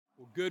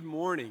Good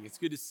morning. It's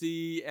good to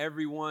see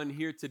everyone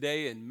here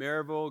today in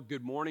Maryville.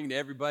 Good morning to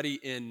everybody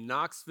in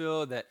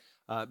Knoxville that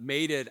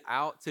made it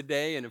out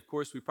today. And of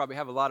course, we probably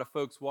have a lot of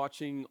folks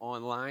watching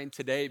online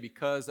today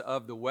because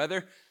of the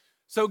weather.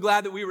 So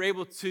glad that we were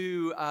able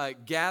to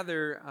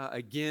gather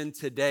again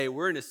today.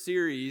 We're in a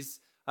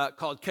series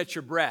called Catch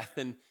Your Breath.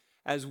 And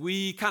as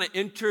we kind of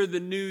enter the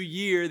new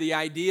year, the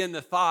idea and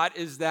the thought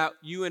is that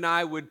you and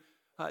I would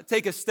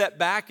take a step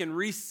back and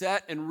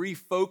reset and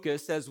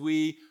refocus as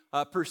we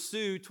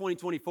pursue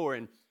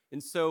 2024.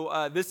 And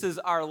so this is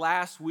our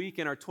last week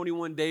in our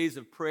 21 days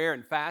of prayer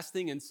and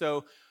fasting. And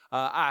so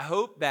I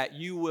hope that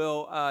you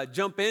will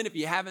jump in if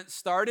you haven't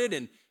started,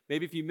 and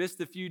maybe if you missed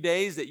a few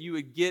days, that you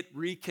would get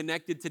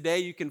reconnected today.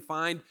 You can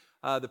find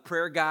the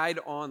prayer guide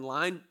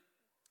online.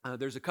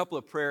 There's a couple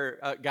of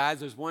prayer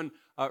guides. There's one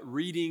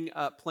reading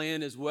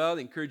plan as well.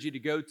 I encourage you to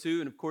go to.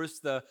 And of course,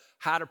 the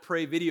How to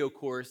Pray video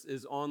course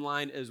is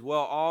online as well,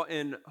 all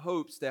in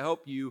hopes to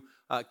help you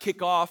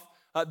kick off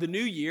the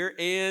new year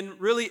and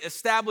really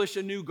establish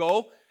a new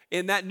goal.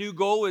 And that new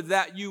goal is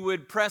that you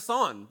would press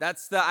on.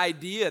 That's the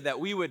idea, that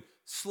we would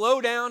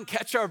slow down,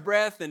 catch our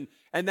breath, and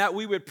that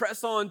we would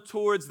press on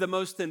towards the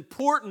most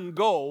important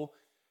goal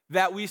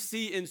that we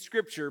see in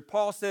Scripture.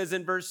 Paul says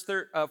in verse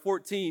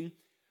 14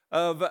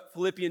 of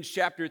Philippians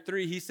chapter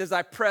 3, he says,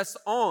 I press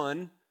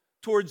on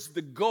towards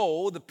the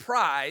goal, the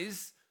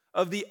prize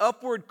of the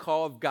upward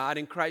call of God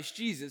in Christ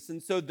Jesus.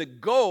 And so the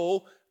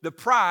goal, the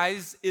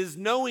prize, is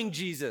knowing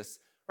Jesus.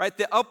 Right?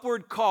 The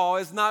upward call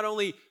is not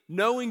only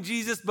knowing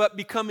Jesus, but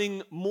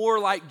becoming more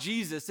like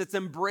Jesus. It's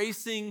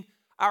embracing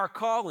our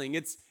calling.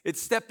 It's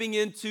stepping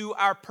into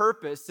our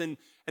purpose. And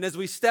as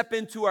we step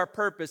into our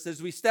purpose,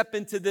 as we step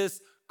into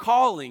this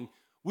calling,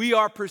 we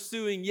are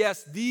pursuing,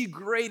 yes, the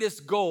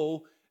greatest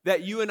goal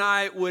that you and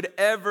I would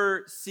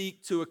ever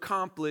seek to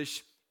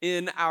accomplish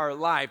in our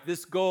life.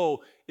 This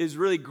goal is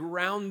really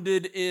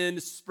grounded in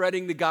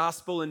spreading the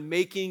gospel and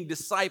making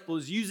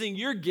disciples, using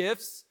your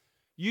gifts,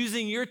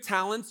 using your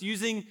talents,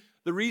 using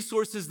the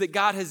resources that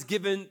God has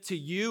given to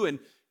you, and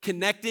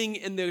connecting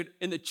in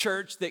the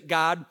church that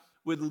God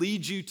would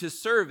lead you to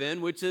serve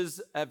in, which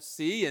is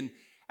FC. And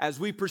as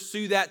we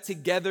pursue that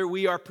together,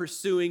 we are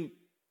pursuing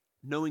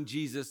knowing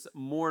Jesus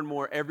more and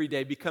more every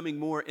day, becoming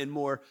more and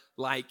more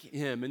like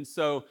him. And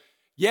so,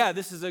 yeah,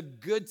 this is a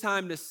good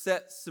time to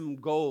set some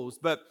goals.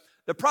 But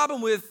the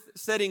problem with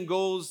setting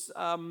goals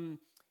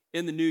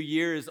in the new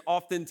year is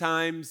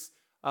oftentimes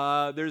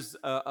there's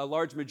a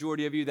large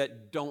majority of you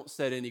that don't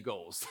set any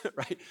goals,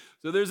 right?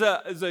 So there's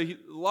a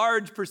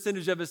large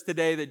percentage of us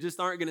today that just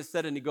aren't going to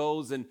set any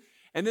goals. And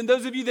then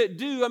those of you that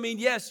do, I mean,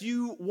 yes,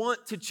 you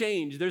want to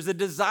change. There's a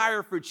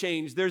desire for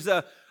change. There's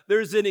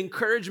an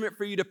encouragement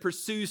for you to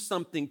pursue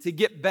something, to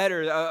get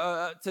better,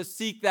 to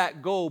seek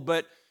that goal.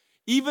 But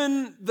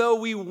even though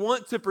we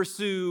want to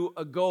pursue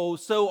a goal,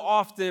 so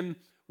often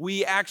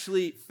we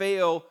actually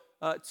fail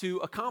to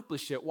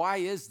accomplish it. Why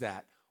is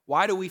that?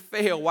 Why do we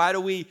fail? Why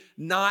do we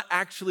not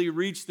actually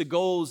reach the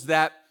goals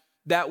that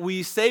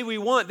we say we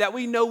want, that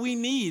we know we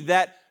need,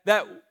 that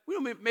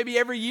maybe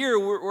every year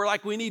we're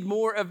like, we need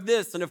more of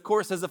this. And of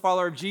course, as a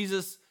follower of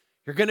Jesus,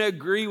 you're going to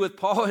agree with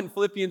Paul in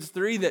Philippians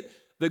 3 that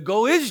the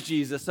goal is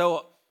Jesus.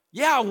 So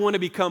yeah, I want to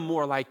become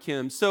more like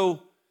him.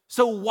 So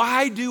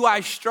why do I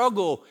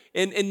struggle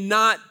and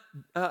not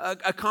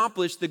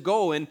accomplish the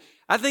goal? And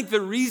I think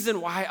the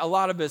reason why a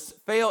lot of us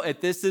fail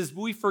at this is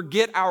we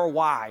forget our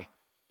why.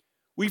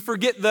 We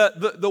forget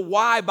the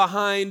why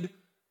behind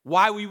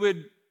why we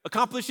would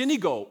accomplish any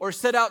goal or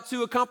set out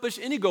to accomplish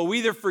any goal. We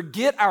either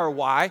forget our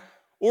why,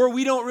 or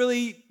we don't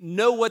really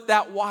know what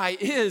that why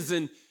is.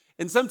 And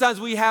sometimes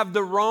we have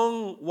the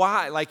wrong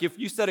why. Like if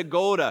you set a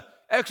goal to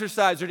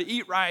exercise or to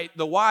eat right,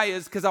 the why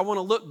is because I want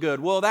to look good.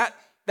 Well,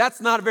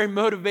 that's not a very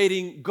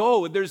motivating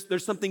goal.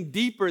 There's something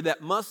deeper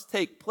that must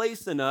take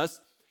place in us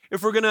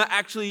if we're going to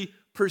actually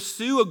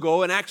pursue a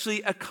goal and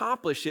actually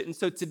accomplish it. And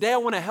so today I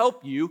want to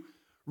help you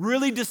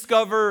really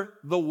discover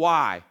the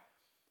why.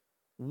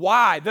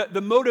 Why?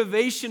 The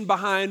motivation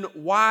behind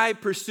why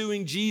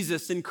pursuing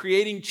Jesus and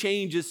creating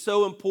change is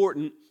so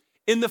important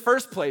in the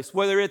first place,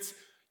 whether it's,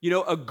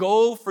 a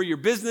goal for your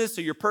business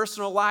or your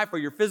personal life or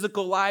your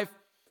physical life,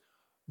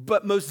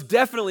 but most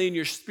definitely in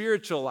your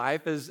spiritual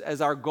life,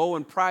 as our goal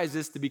and prize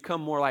is to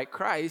become more like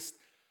Christ.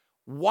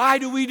 Why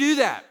do we do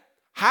that?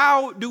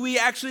 How do we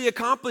actually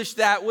accomplish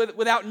that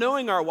without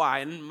knowing our why?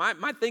 And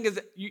my thing is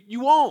that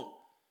you won't.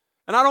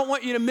 And I don't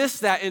want you to miss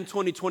that in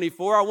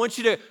 2024. I want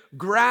you to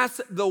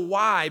grasp the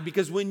why,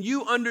 because when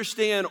you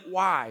understand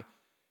why,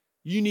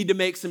 you need to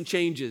make some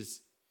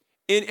changes.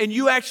 And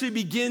you actually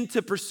begin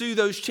to pursue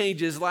those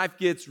changes, life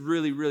gets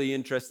really, really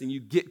interesting.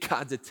 You get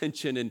God's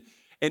attention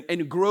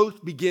and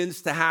growth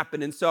begins to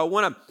happen. And so I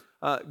want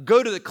to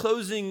go to the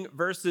closing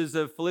verses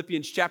of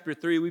Philippians chapter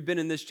 3. We've been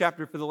in this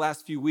chapter for the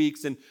last few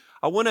weeks. And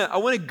I want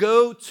to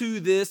go to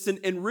this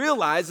and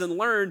realize and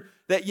learn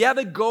that, yeah,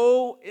 the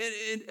goal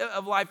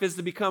of life is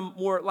to become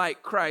more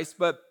like Christ,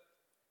 but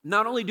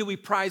not only do we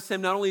prize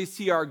him, not only is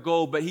he our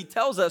goal, but he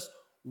tells us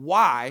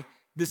why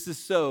this is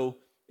so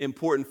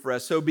important for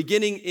us. So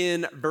beginning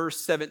in verse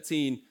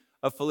 17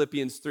 of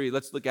Philippians 3.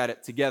 Let's look at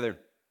it together.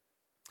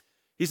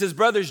 He says,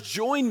 brothers,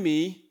 join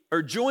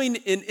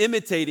in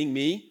imitating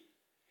me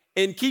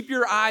and keep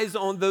your eyes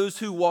on those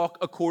who walk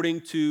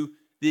according to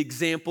the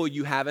example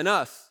you have in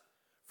us.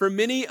 For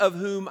many of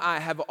whom I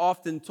have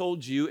often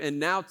told you and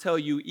now tell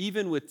you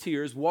even with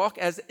tears, walk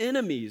as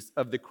enemies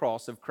of the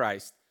cross of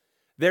Christ.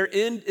 Their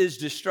end is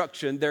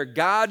destruction, their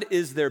God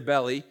is their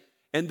belly,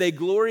 and they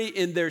glory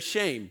in their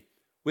shame,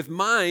 with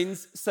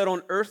minds set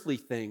on earthly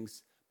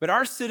things. But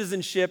our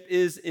citizenship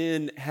is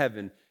in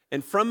heaven,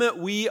 and from it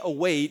we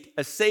await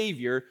a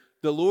Savior,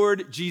 the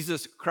Lord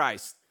Jesus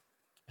Christ,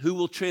 who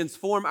will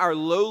transform our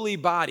lowly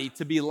body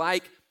to be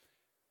like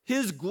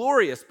his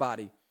glorious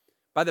body,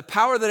 by the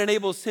power that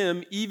enables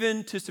him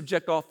even to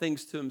subject all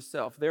things to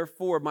himself.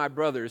 Therefore, my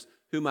brothers,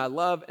 whom I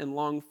love and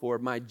long for,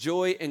 my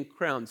joy and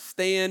crown,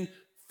 stand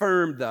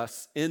firm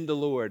thus in the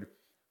Lord,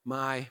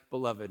 my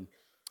beloved.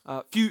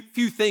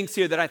 Few things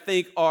here that I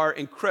think are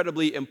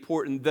incredibly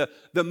important.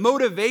 The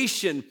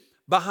motivation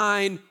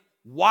behind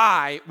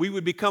why we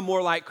would become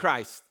more like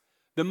Christ.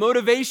 The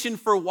motivation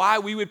for why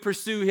we would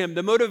pursue him.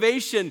 The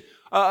motivation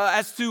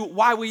as to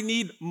why we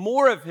need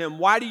more of him.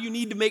 Why do you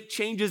need to make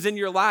changes in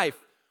your life?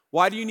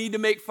 Why do you need to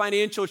make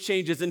financial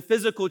changes and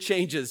physical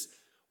changes?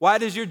 Why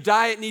does your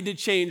diet need to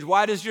change?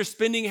 Why does your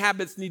spending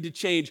habits need to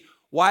change?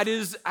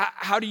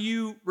 How do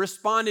you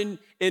respond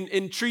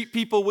and treat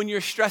people when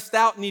you're stressed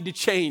out need to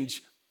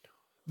change?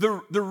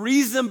 The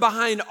reason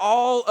behind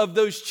all of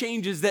those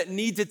changes that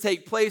need to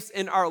take place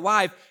in our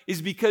life is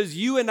because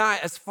you and I,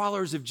 as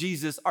followers of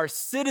Jesus, are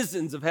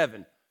citizens of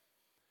heaven.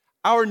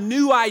 Our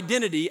new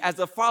identity as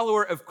a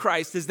follower of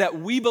Christ is that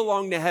we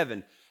belong to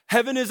heaven.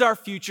 Heaven is our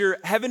future.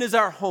 Heaven is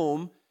our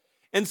home.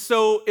 And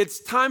so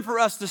it's time for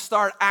us to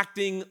start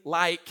acting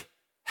like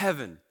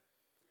heaven.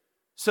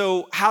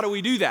 So how do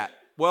we do that?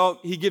 Well,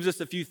 he gives us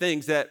a few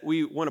things that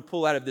we want to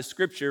pull out of this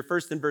scripture.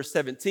 First, in verse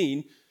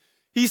 17,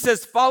 he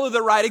says, follow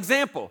the right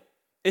example.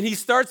 And he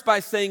starts by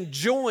saying,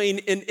 join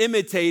in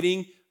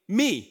imitating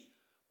me.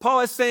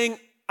 Paul is saying,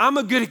 I'm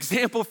a good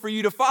example for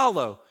you to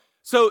follow.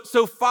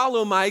 So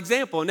follow my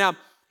example. Now,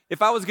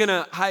 if I was going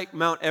to hike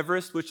Mount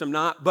Everest, which I'm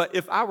not, but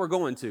if I were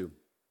going to,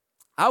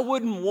 I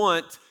wouldn't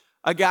want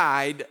a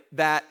guide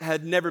that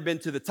had never been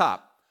to the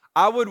top.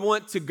 I would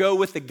want to go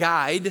with a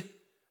guide,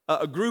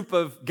 a group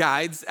of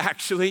guides,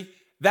 actually,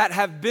 that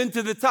have been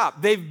to the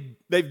top. They've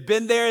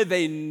been there.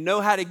 They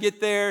know how to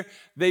get there.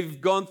 They've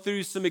gone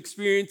through some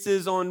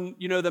experiences on,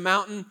 the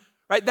mountain,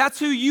 right? That's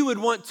who you would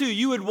want too.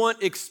 You would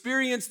want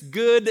experienced,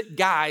 good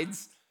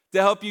guides to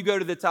help you go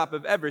to the top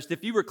of Everest.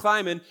 If you were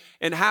climbing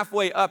and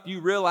halfway up,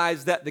 you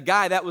realized that the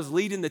guy that was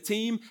leading the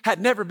team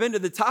had never been to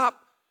the top,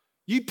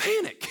 you'd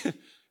panic.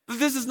 But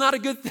this is not a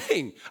good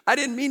thing. I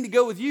didn't mean to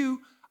go with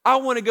you. I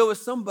want to go with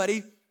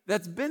somebody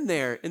that's been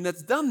there and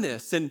that's done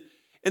this. And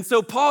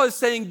so Paul is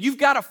saying, you've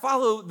got to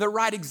follow the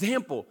right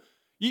example.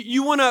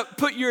 You want to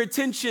put your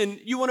attention,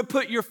 you want to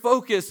put your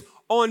focus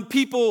on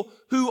people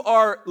who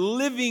are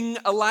living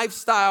a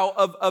lifestyle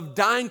of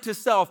dying to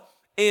self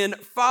and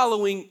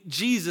following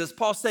Jesus.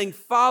 Paul's saying,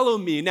 follow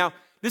me. Now,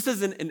 this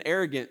isn't an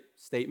arrogant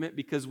statement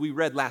because we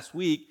read last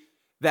week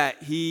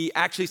that he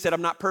actually said,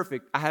 I'm not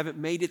perfect. I haven't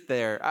made it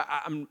there.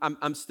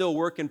 I'm still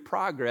work in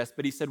progress.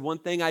 But he said, one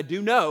thing I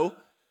do know,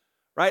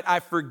 right? I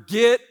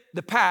forget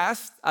the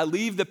past. I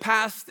leave the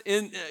past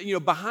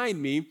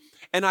behind me,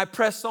 and I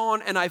press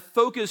on and I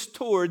focus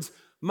towards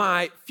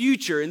my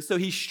future. And so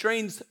he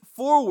strains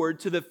forward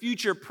to the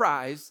future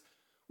prize,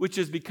 which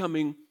is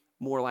becoming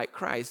more like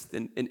Christ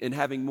and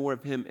having more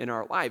of him in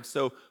our life.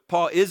 So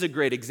Paul is a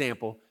great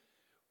example.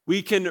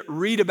 We can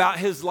read about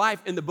his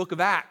life in the book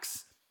of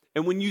Acts.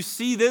 And when you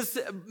see this,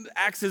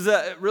 Acts is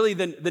really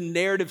the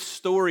narrative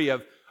story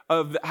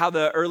of how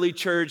the early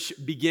church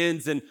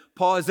begins. And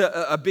Paul is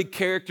a big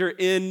character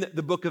in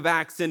the book of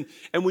Acts. And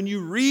when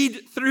you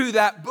read through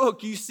that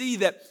book, you see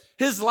that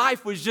his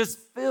life was just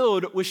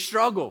filled with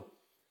struggle.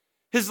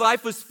 His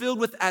life was filled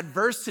with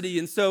adversity.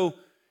 And so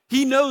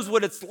he knows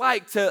what it's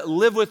like to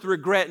live with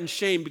regret and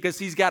shame because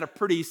he's got a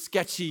pretty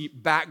sketchy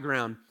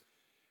background.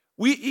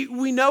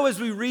 We know as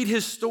we read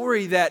his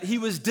story that he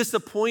was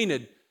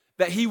disappointed,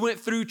 that he went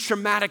through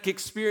traumatic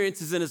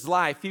experiences in his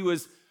life. He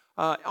was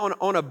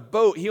on a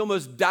boat. He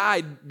almost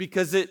died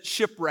because it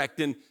shipwrecked,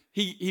 and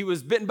he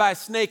was bitten by a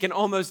snake and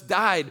almost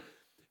died.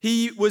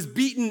 He was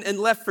beaten and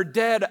left for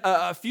dead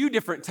a few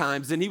different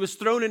times, and he was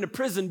thrown into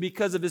prison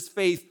because of his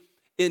faith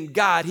in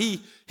God.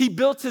 He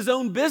built his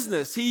own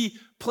business. He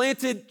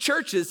planted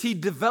churches. He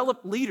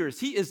developed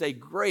leaders. He is a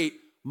great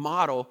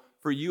model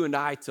for you and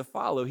I to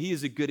follow. He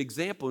is a good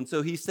example. And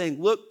so he's saying,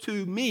 look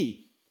to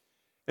me.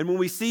 And when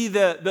we see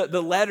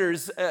the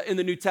letters in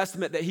the New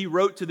Testament that he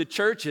wrote to the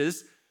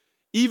churches,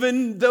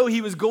 even though he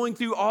was going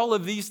through all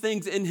of these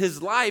things in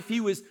his life, he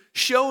was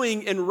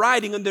showing and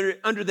writing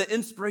under the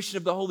inspiration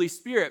of the Holy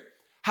Spirit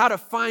how to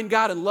find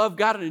God and love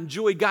God and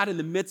enjoy God in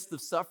the midst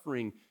of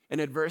suffering and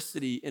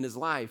adversity in his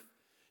life.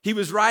 He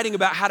was writing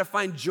about how to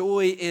find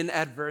joy in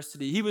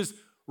adversity. He was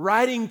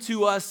writing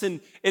to us and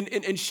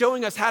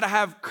showing us how to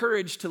have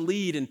courage to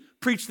lead and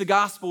preach the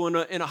gospel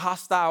in a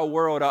hostile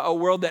world, a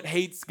world that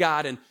hates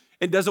God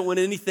and doesn't want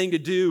anything to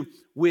do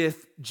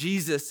with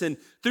Jesus. And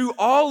through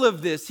all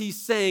of this,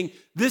 he's saying,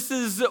 this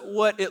is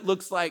what it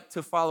looks like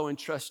to follow and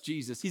trust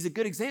Jesus. He's a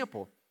good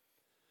example.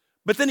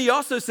 But then he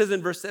also says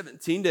in verse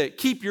 17 to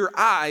keep your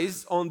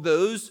eyes on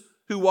those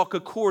who walk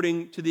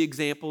according to the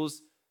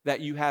examples that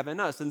you have in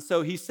us. And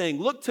so he's saying,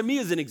 look to me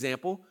as an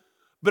example,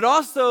 but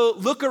also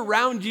look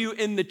around you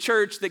in the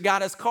church that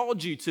God has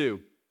called you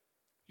to.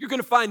 You're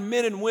going to find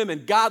men and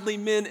women, godly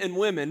men and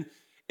women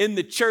in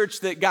the church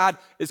that God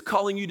is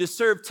calling you to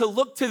serve, to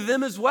look to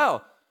them as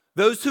well.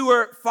 Those who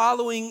are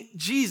following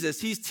Jesus.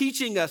 He's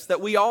teaching us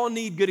that we all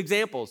need good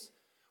examples.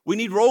 We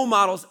need role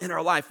models in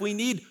our life. We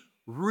need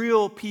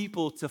real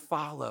people to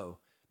follow.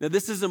 Now,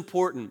 this is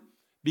important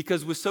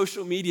because with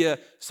social media,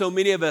 so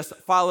many of us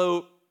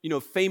follow,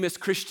 famous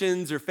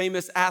Christians or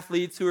famous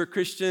athletes who are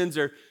Christians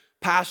or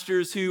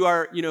pastors who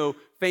are,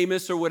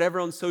 famous or whatever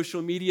on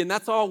social media, and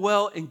that's all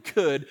well and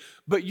good,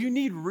 but you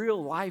need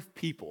real life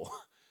people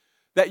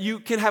that you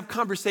can have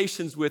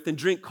conversations with and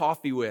drink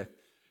coffee with.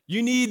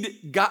 You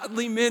need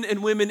godly men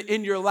and women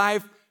in your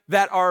life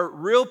that are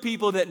real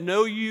people that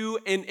know you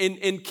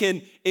and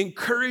can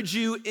encourage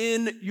you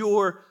in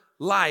your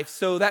life.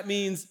 So that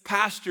means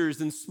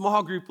pastors and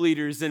small group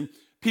leaders and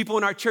people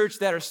in our church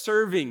that are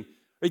serving.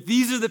 Like,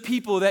 these are the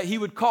people that he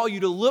would call you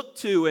to look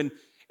to and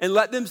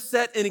let them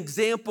set an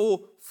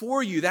example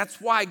for you.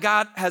 That's why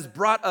God has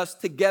brought us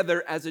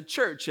together as a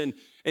church. And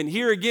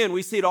here again,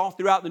 we see it all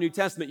throughout the New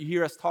Testament. You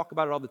hear us talk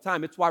about it all the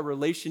time. It's why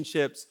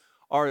relationships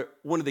are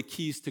one of the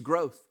keys to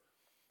growth.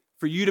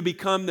 For you to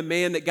become the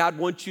man that God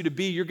wants you to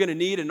be, you're going to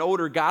need an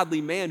older,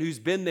 godly man who's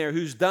been there,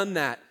 who's done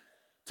that,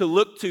 to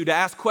look to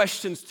ask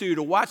questions to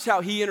watch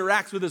how he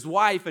interacts with his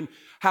wife and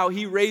how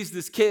he raised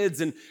his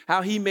kids and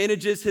how he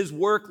manages his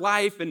work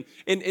life and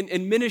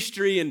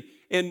ministry and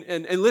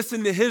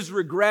listen to his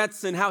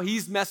regrets and how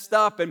he's messed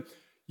up. And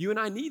you and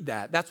I need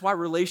that. That's why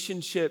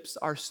relationships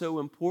are so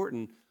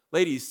important.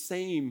 Ladies,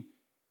 same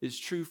is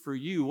true for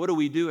you. What do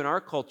we do in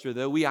our culture,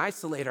 though? We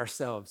isolate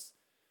ourselves.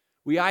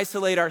 We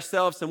isolate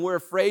ourselves and we're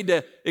afraid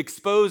to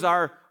expose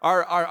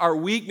our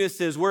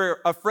weaknesses. We're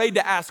afraid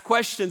to ask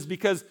questions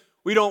because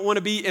we don't want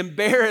to be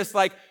embarrassed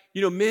like,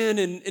 men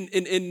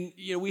and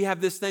we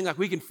have this thing like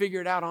we can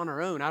figure it out on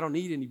our own. I don't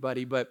need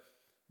anybody. But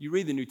you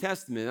read the New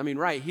Testament. I mean,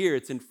 right here,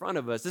 it's in front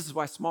of us. This is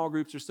why small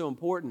groups are so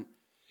important.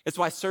 It's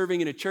why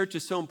serving in a church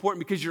is so important,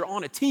 because you're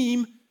on a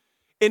team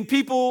and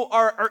people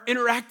are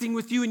interacting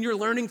with you and you're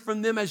learning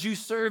from them as you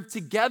serve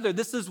together.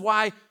 This is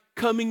why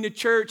coming to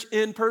church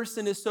in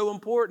person is so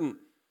important.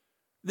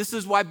 This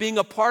is why being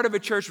a part of a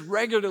church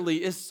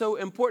regularly is so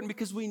important,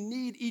 because we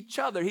need each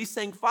other. He's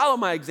saying, follow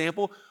my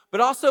example,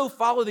 but also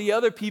follow the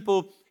other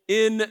people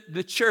in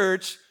the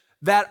church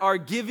that are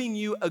giving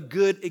you a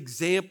good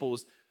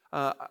examples.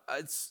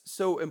 It's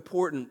so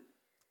important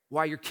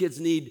why your kids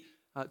need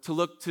to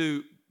look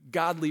to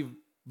godly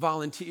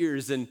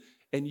volunteers and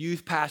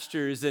youth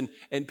pastors and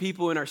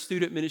people in our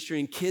student ministry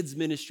and kids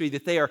ministry,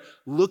 that they are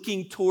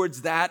looking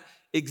towards that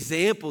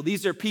example.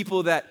 These are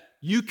people that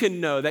you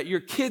can know, that your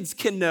kids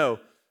can know.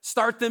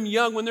 Start them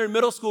young when they're in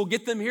middle school.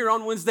 Get them here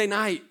on Wednesday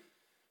night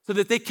so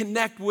that they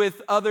connect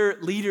with other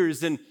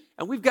leaders. And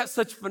we've got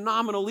such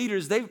phenomenal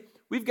leaders.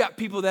 We've got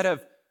people that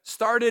have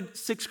started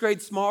sixth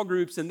grade small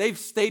groups and they've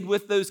stayed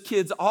with those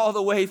kids all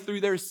the way through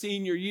their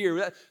senior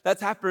year.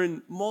 That's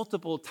happened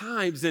multiple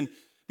times. And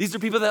these are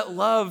people that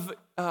love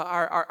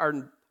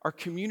our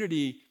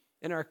community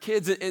and our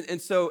kids.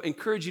 And so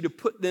encourage you to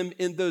put them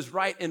in those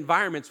right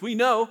environments. We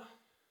know,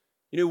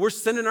 we're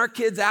sending our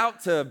kids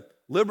out to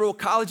liberal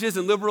colleges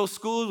and liberal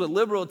schools with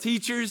liberal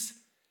teachers.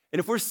 And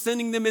if we're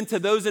sending them into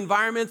those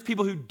environments,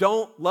 people who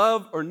don't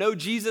love or know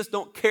Jesus,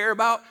 don't care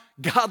about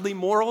godly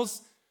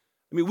morals,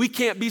 we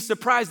can't be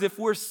surprised if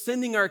we're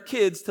sending our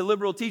kids to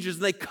liberal teachers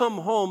and they come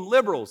home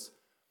liberals.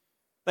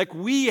 Like,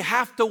 we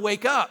have to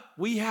wake up.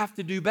 We have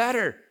to do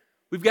better.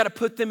 We've got to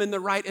put them in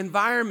the right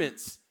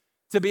environments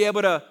to be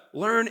able to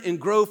learn and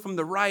grow from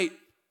the right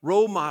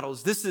role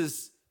models. This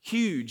is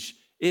huge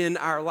in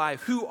our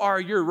life. Who are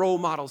your role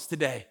models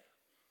today?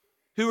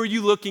 Who are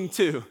you looking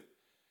to?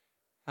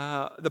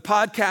 The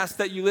podcast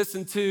that you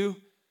listen to,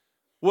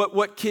 what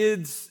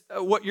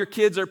your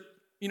kids are,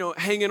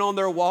 hanging on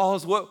their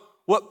walls,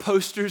 what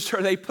posters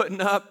are they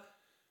putting up?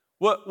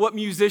 What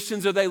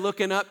musicians are they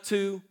looking up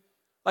to?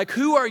 Like,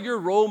 who are your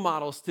role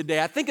models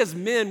today? I think as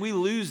men, we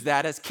lose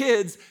that. As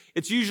kids,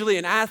 it's usually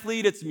an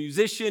athlete, it's a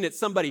musician, it's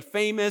somebody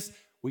famous.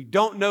 We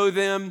don't know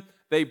them.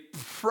 They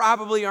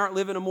probably aren't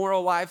living a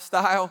moral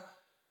lifestyle.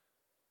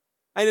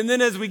 And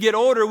then as we get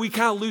older, we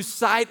kind of lose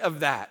sight of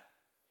that.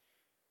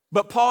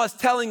 But Paul is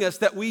telling us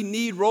that we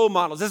need role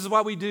models. This is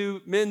why we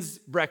do men's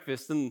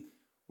breakfast, and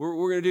we're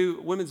going to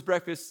do women's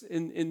breakfast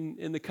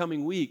in the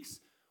coming weeks.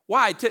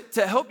 Why?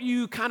 To help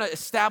you kind of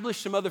establish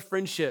some other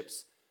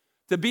friendships,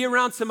 to be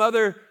around some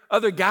other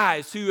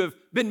guys who have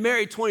been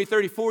married 20,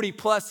 30, 40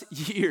 plus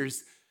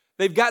years,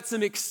 they've got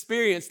some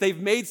experience,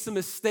 they've made some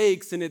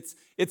mistakes, and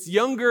it's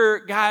younger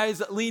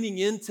guys leaning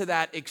into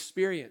that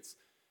experience.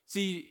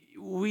 See,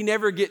 we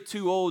never get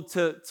too old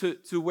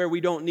to where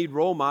we don't need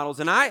role models.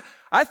 And I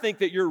think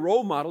that your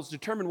role models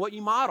determine what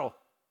you model.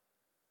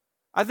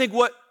 I think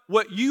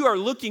what you are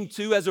looking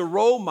to as a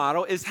role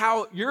model is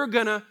how you're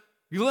gonna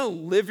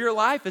live your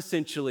life,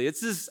 essentially.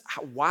 This is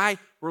why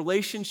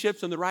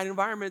relationships in the right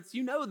environments,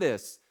 you know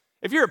this.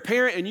 If you're a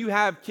parent and you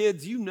have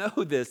kids, you know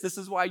this. This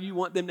is why you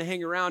want them to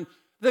hang around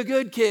the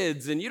good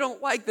kids, and you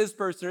don't like this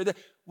person. Or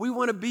we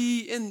want to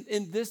be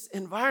in this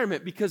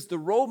environment because the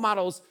role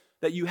models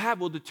that you have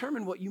will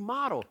determine what you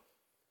model.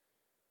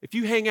 If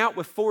you hang out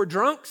with 4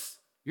 drunks,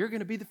 you're going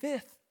to be the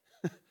 5th.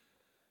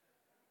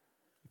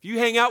 If you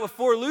hang out with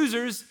 4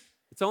 losers,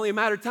 it's only a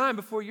matter of time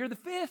before you're the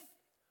 5th.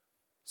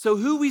 So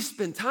who we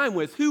spend time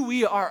with, who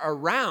we are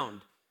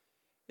around,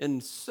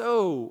 in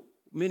so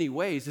many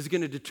ways is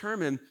going to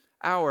determine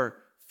our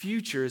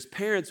future. As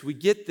parents, we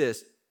get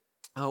this.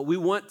 We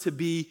want to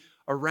be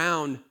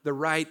around the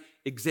right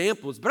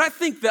examples. But I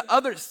think the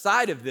other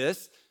side of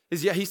this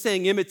is, yeah, he's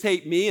saying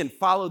imitate me and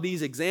follow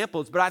these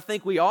examples, but I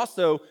think we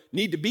also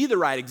need to be the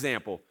right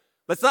example.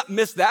 Let's not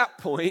miss that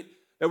point,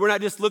 that we're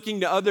not just looking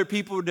to other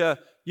people to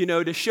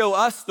show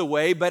us the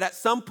way, but at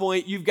some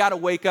point you've got to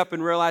wake up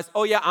and realize,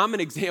 oh yeah, I'm an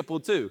example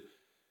too.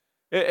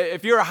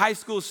 If you're a high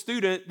school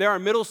student, there are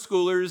middle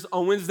schoolers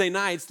on Wednesday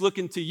nights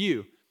looking to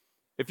you.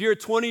 If you're a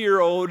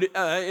 20-year-old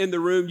in the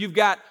room, you've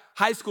got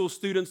high school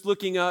students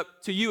looking up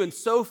to you and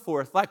so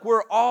forth. Like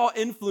we're all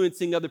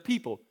influencing other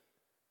people.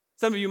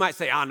 Some of you might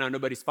say, oh no,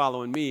 nobody's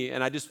following me.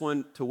 And I just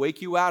want to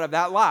wake you out of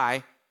that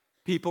lie.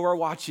 People are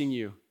watching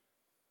you.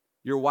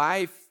 Your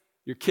wife,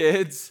 your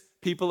kids,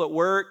 people at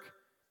work,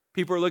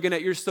 people are looking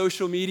at your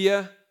social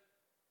media.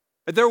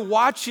 They're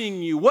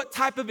watching you. What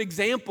type of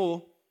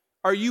example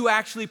are you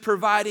actually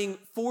providing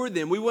for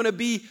them? We want to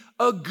be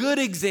a good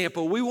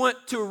example. We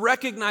want to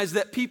recognize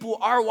that people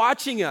are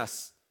watching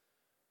us.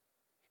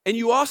 And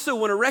you also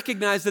want to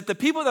recognize that the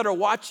people that are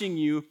watching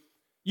you,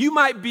 you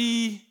might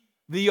be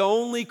the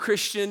only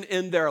Christian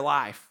in their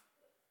life.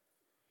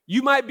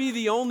 You might be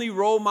the only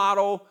role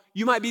model.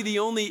 You might be the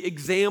only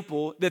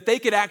example that they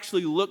could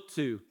actually look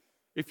to.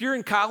 If you're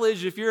in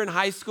college, if you're in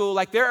high school,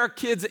 like there are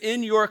kids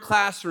in your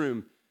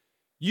classroom,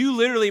 you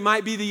literally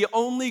might be the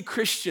only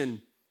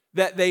Christian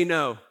that they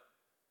know.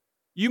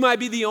 You might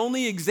be the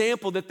only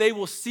example that they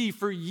will see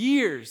for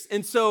years.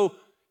 And so,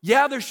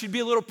 yeah, there should be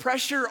a little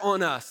pressure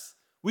on us.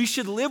 We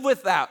should live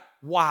with that.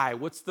 Why?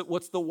 What's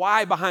the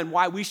why behind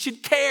why we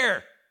should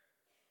care?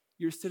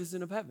 You're a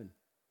citizen of heaven.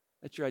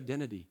 That's your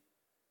identity.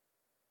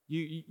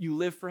 You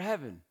live for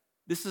heaven.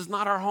 This is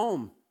not our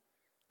home.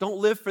 Don't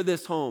live for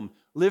this home.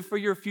 Live for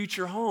your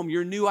future home.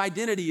 Your new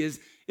identity is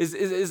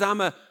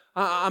I'm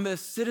a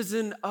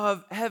citizen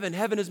of heaven.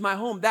 Heaven is my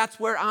home. That's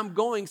where I'm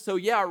going. So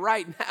yeah,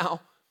 right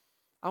now,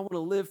 I want to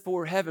live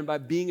for heaven by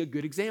being a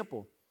good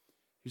example.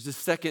 Here's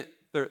the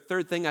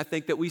third thing I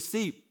think that we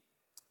see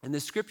in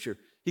this scripture.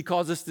 He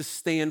calls us to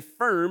stand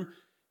firm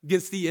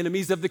against the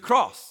enemies of the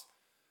cross.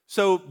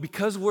 So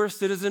because we're a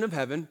citizen of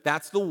heaven,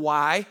 that's the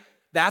why.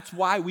 That's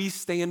why we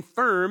stand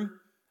firm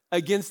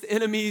against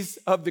enemies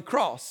of the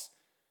cross.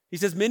 He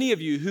says, many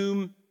of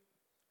you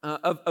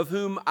of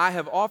whom I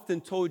have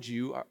often told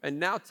you and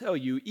now tell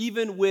you,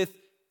 even with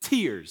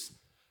tears.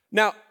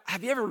 Now,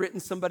 have you ever written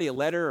somebody a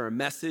letter or a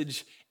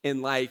message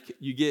and like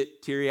you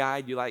get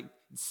teary-eyed? You like,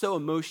 it's so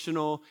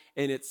emotional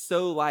and it's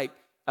so like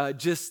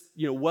just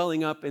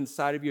welling up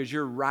inside of you as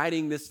you're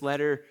writing this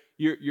letter.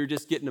 You're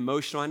just getting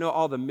emotional. I know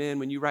all the men,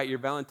 when you write your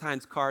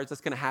Valentine's cards,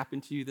 that's going to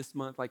happen to you this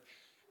month. Like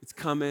it's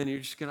coming, you're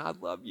just going to, I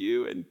love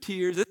you, and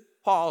tears. It's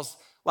Paul's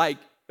like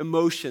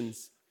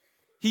emotions.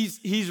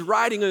 He's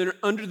writing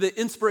under the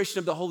inspiration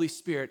of the Holy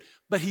Spirit,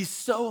 but he's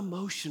so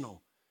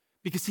emotional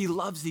because he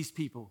loves these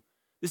people.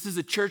 This is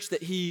a church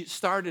that he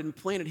started and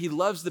planted. He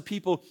loves the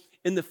people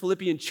in the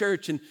Philippian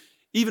church. And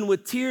even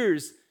with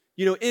tears,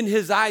 in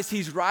his eyes,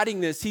 he's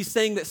writing this. He's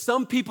saying that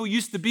some people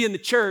used to be in the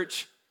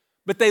church,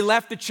 but they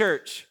left the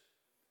church.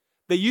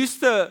 They used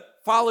to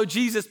follow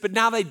Jesus, but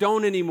now they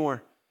don't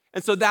anymore.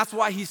 And so that's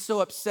why he's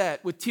so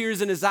upset. With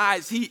tears in his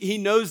eyes, he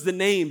knows the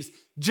names,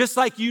 just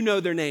like you know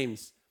their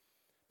names.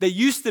 They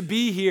used to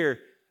be here.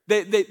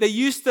 They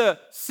used to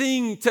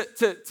sing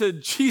to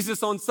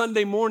Jesus on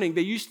Sunday morning.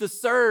 They used to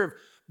serve,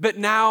 but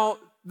now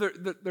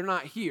they're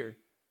not here.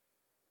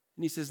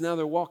 And he says, now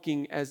they're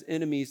walking as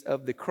enemies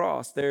of the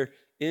cross. Their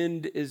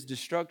end is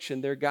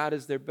destruction. Their God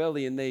is their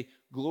belly, and they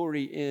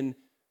glory in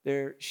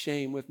their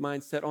shame with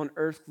mind set on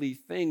earthly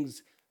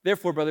things.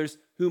 Therefore, brothers,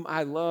 whom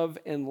I love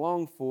and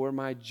long for,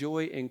 my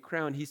joy and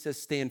crown, he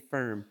says, stand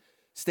firm.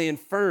 Stand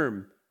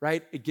firm,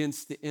 right,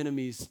 against the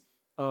enemies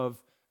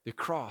of the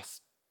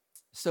cross.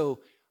 So,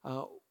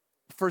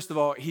 first of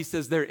all, he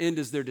says their end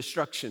is their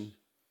destruction.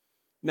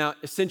 Now,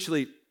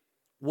 essentially,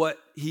 what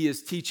he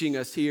is teaching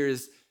us here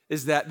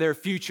is that their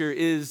future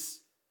is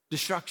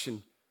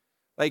destruction.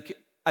 Like,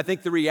 I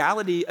think the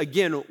reality,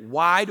 again,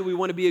 why do we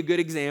want to be a good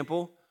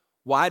example?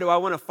 Why do I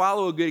want to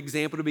follow a good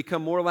example to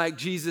become more like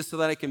Jesus so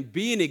that I can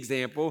be an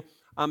example?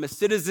 I'm a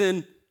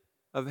citizen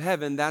of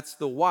heaven. That's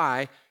the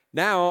why.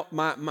 Now,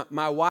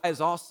 my why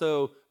is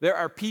also there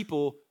are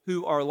people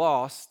who are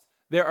lost.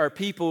 There are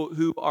people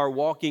who are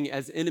walking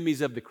as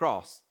enemies of the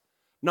cross.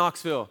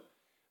 Knoxville,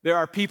 there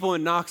are people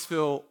in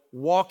Knoxville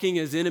walking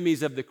as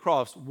enemies of the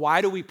cross.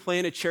 Why do we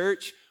plant a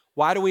church?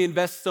 Why do we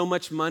invest so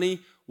much money?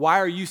 Why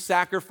are you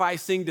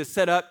sacrificing to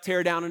set up,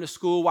 tear down in a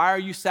school? Why are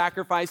you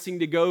sacrificing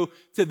to go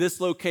to this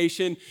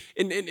location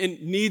and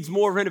needs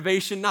more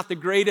renovation? Not the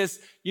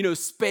greatest,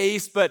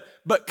 space,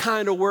 but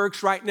kind of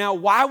works right now.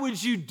 Why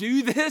would you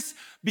do this?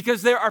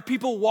 Because there are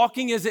people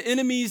walking as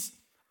enemies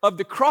of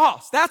the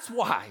cross. That's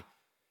why.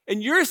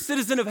 And you're a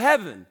citizen of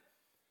heaven.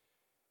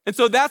 And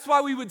so that's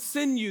why we would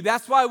send you.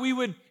 That's why we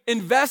would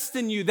invest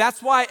in you.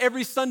 That's why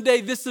every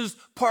Sunday this is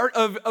part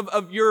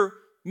of your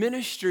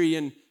ministry.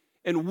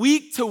 And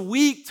week to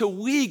week to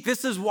week,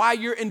 this is why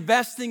you're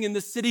investing in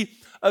the city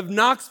of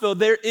Knoxville.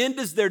 Their end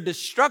is their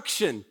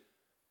destruction.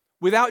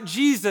 Without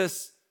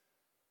Jesus,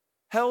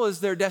 hell is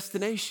their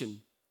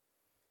destination.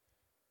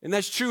 And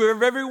that's true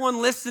of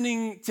everyone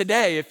listening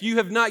today. If you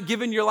have not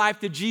given your life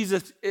to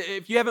Jesus,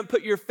 if you haven't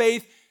put your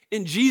faith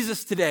in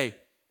Jesus today,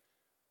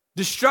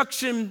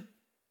 destruction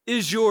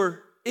is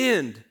your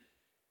end.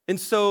 And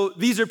so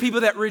these are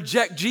people that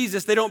reject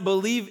Jesus. They don't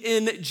believe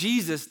in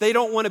Jesus. They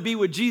don't want to be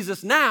with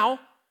Jesus now.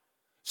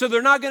 So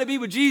they're not going to be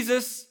with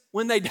Jesus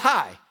when they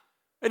die.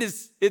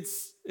 It's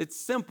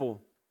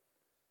simple,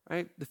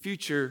 right? The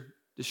future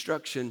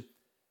destruction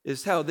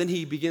is hell. Then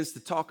he begins to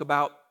talk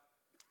about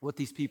what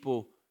these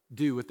people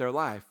do with their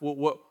life.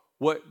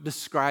 What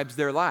describes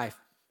their life?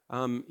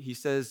 He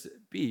says,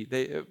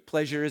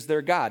 pleasure is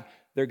their God.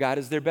 Their God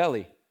is their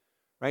belly,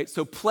 right?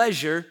 So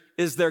pleasure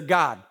is their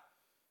God.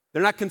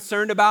 They're not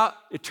concerned about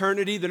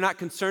eternity. They're not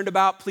concerned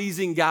about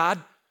pleasing God.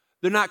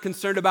 They're not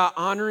concerned about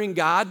honoring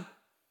God.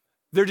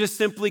 They're just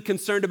simply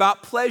concerned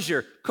about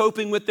pleasure,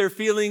 coping with their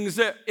feelings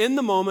in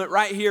the moment,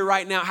 right here,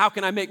 right now. How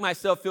can I make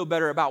myself feel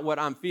better about what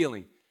I'm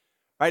feeling,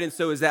 right? And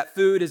so is that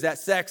food? Is that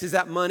sex? Is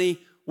that money?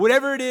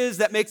 Whatever it is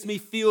that makes me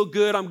feel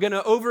good, I'm going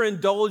to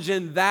overindulge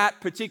in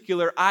that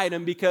particular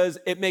item because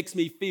it makes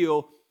me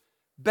feel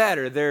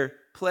better. Their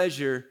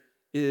pleasure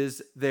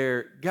is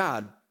their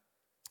God.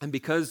 And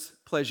because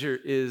pleasure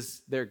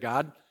is their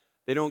God,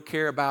 they don't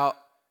care about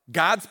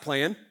God's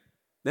plan.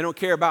 They don't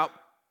care about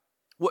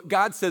what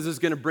God says is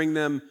going to bring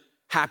them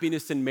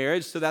happiness in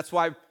marriage. So that's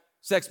why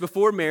sex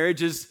before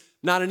marriage is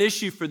not an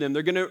issue for them.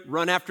 They're going to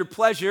run after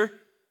pleasure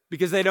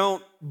because they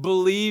don't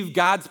believe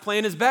God's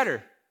plan is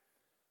better.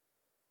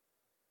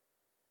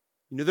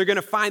 They're going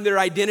to find their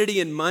identity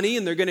in money,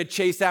 and they're going to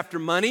chase after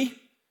money,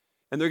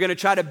 and they're going to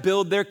try to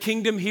build their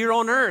kingdom here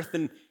on earth.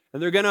 And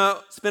they're going to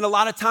spend a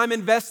lot of time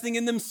investing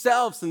in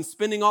themselves and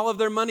spending all of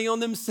their money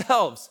on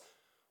themselves.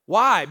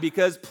 Why?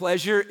 Because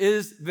pleasure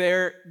is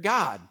their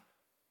God.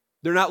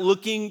 They're not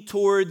looking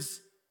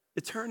towards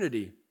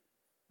eternity,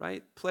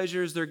 right?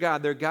 Pleasure is their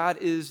God. Their God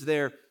is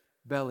their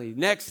belly.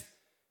 Next,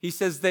 he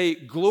says they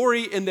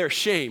glory in their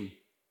shame.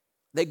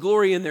 They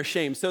glory in their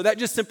shame. So that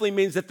just simply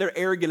means that they're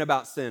arrogant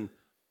about sin.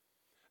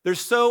 They're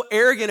so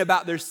arrogant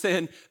about their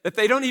sin that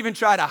they don't even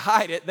try to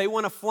hide it. They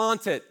want to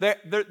flaunt it.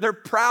 They're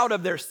proud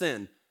of their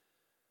sin.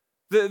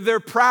 They're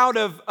proud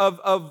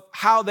of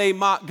how they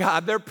mock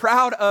God. They're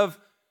proud of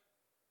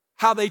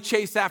how they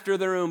chase after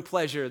their own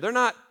pleasure. They're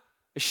not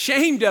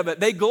ashamed of it.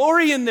 They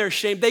glory in their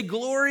shame. They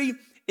glory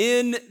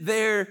in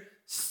their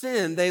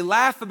sin. They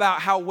laugh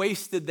about how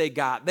wasted they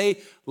got.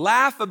 They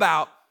laugh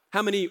about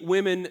how many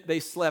women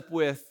they slept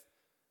with,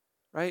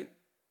 right?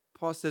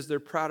 Paul says they're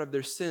proud of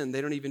their sin.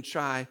 They don't even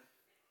try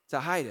to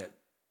hide it.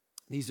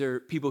 These are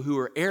people who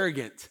are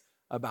arrogant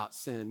about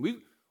sin.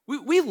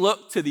 We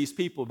look to these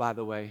people, by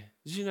the way.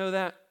 Did you know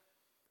that?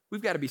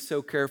 We've got to be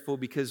so careful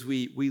because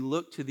we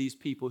look to these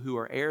people who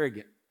are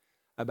arrogant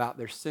about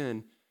their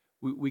sin.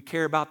 We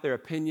care about their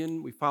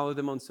opinion. We follow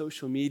them on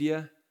social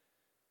media.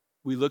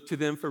 We look to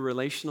them for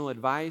relational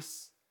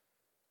advice.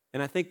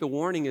 And I think the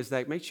warning is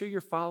that make sure you're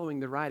following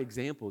the right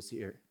examples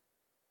here.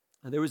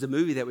 And there was a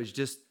movie that was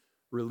just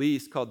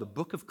released called The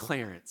Book of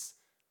Clarence.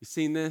 You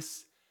seen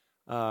this?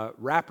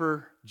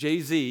 Rapper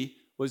Jay-Z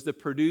was the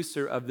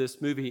producer of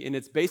this movie, and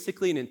it's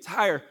basically an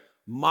entire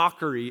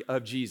mockery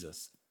of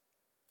Jesus.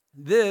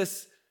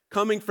 This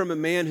coming from a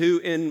man who,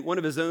 in one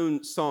of his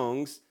own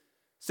songs,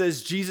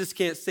 says, Jesus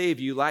can't save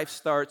you. Life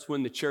starts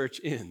when the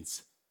church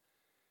ends.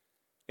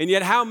 And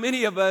yet how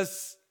many of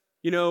us,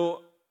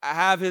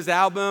 have his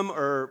album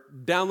or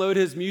download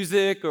his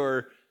music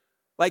or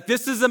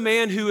this is a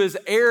man who is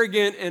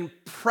arrogant and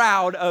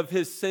proud of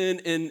his sin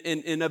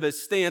and of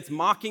his stance,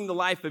 mocking the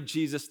life of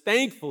Jesus.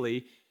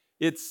 Thankfully,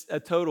 it's a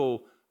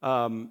total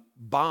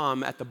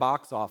bomb at the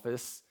box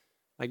office.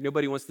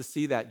 Nobody wants to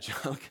see that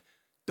junk.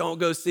 Don't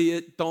go see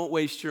it. Don't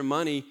waste your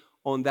money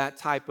on that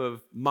type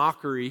of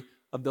mockery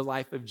of the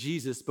life of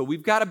Jesus. But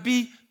we've got to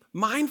be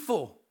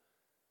mindful.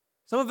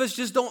 Some of us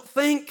just don't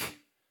think.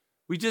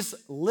 We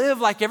just live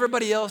like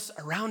everybody else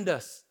around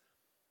us.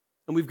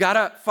 And we've got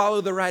to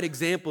follow the right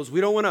examples.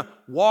 We don't want to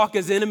walk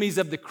as enemies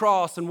of the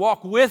cross and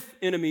walk with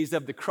enemies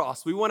of the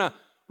cross. We want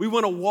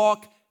to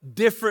walk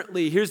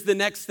differently. Here's the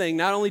next thing.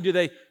 Not only do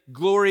they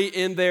glory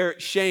in their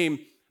shame,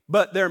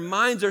 but their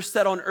minds are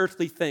set on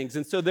earthly things.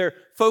 And so they're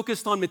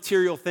focused on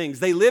material things.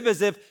 They live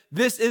as if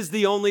this is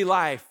the only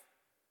life.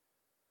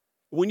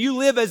 When you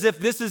live as if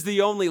this is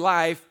the only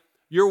life,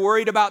 you're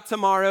worried about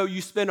tomorrow.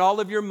 You spend all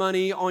of your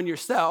money on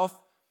yourself.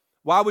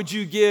 Why would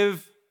you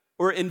give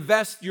or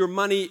invest your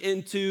money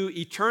into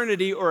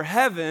eternity or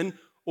heaven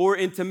or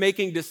into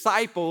making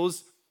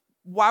disciples?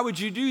 Why would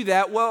you do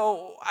that?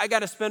 Well, I got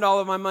to spend all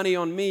of my money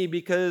on me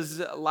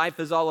because life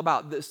is all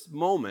about this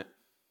moment.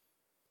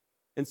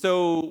 And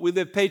so we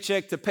live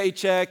paycheck to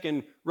paycheck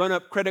and run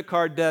up credit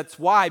card debts.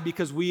 Why?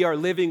 Because we are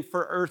living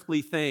for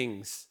earthly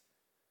things.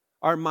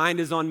 Our mind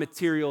is on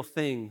material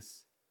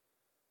things.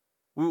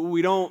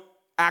 We don't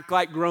act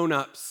like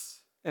grown-ups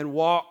and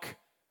walk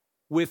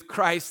with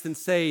Christ and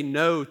say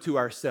no to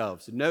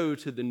ourselves, no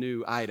to the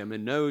new item,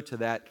 and no to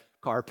that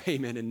car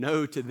payment, and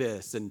no to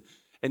this, and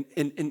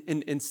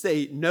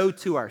say no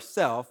to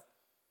ourselves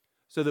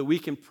so that we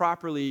can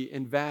properly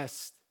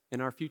invest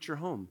in our future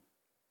home.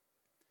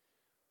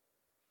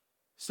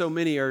 So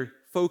many are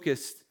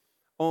focused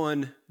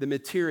on the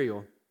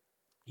material.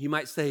 You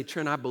might say,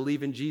 Trent, I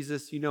believe in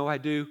Jesus. You know I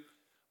do,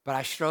 but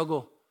I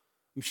struggle.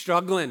 I'm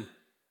struggling.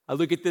 I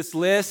look at this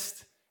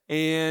list,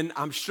 and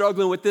I'm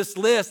struggling with this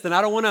list, and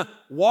I don't want to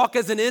walk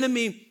as an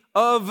enemy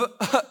of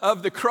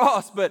the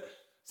cross, but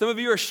some of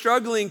you are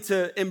struggling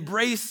to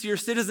embrace your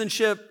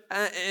citizenship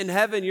in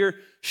heaven. You're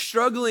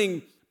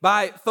struggling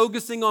by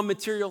focusing on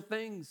material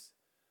things.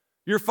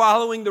 You're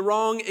following the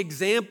wrong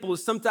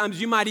examples. Sometimes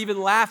you might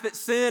even laugh at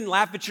sin,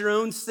 laugh at your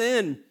own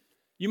sin.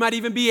 You might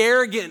even be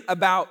arrogant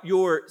about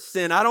your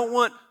sin. I don't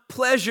want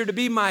pleasure to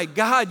be my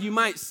God, you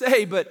might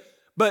say, but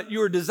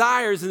your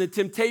desires and the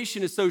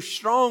temptation is so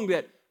strong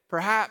that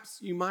perhaps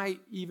you might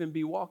even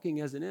be walking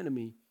as an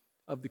enemy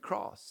of the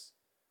cross.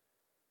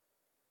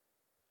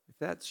 If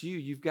that's you,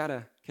 you've got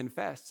to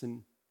confess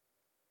and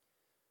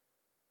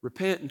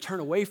repent and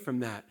turn away from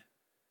that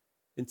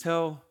and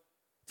tell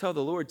the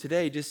Lord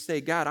today, just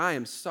say, God, I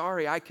am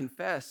sorry, I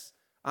confess,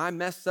 I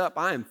mess up,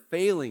 I am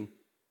failing.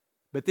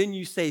 But then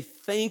you say,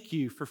 thank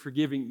you for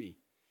forgiving me.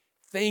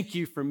 Thank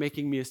you for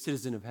making me a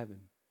citizen of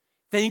heaven.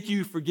 Thank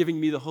you for giving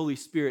me the Holy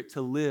Spirit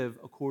to live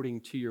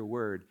according to your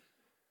word.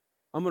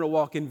 I'm going to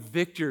walk in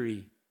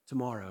victory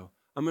tomorrow.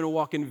 I'm going to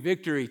walk in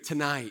victory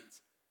tonight.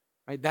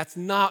 Right? That's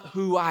not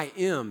who I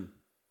am.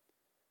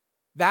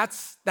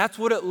 That's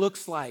what it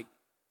looks like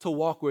to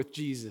walk with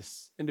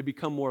Jesus and to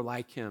become more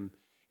like him.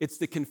 It's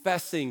the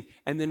confessing,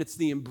 and then it's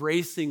the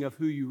embracing of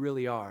who you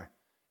really are.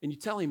 And you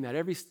tell him that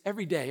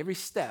every day, every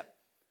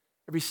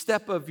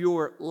step of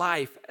your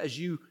life as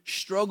you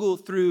struggle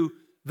through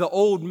the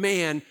old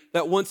man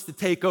that wants to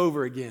take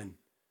over again.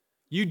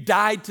 You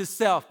died to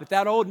self, but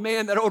that old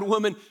man, that old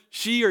woman,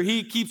 she or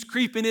he keeps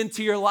creeping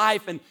into your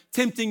life and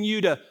tempting you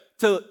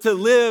to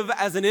live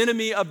as an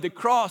enemy of the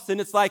cross.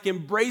 And it's like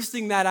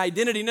embracing that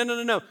identity.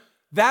 No.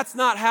 That's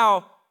not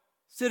how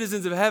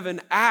citizens of heaven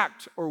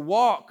act or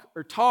walk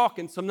or talk.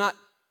 And so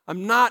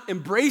I'm not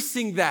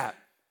embracing that.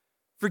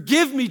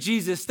 Forgive me,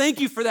 Jesus. Thank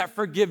you for that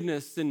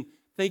forgiveness. And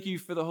thank you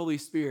for the Holy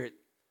Spirit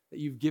that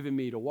you've given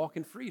me to walk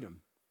in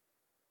freedom.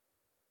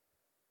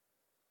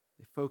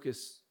 They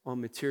focus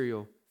on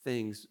material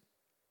things.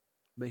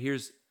 But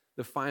here's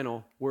the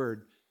final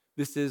word.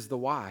 This is the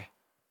why.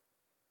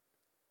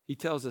 He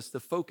tells us to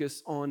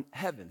focus on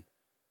heaven.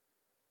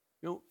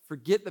 Don't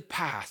forget the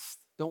past.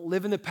 Don't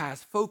live in the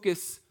past.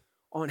 Focus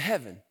on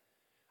heaven.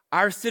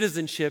 Our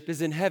citizenship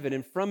is in heaven,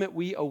 and from it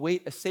we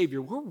await a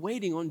Savior. We're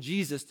waiting on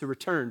Jesus to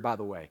return, by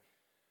the way.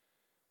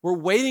 We're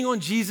waiting on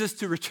Jesus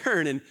to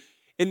return.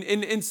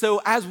 And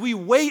so as we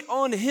wait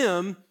on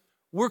him,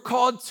 we're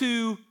called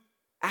to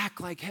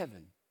act like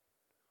heaven.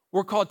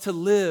 We're called to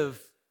live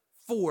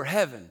for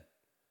heaven.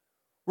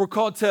 We're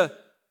called to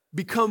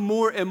become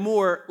more and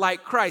more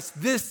like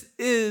Christ. This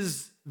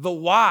is the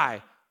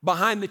why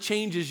behind the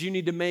changes you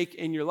need to make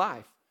in your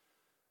life.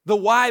 The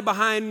why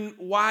behind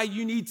why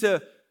you need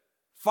to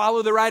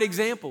follow the right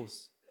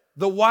examples.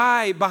 The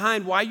why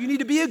behind why you need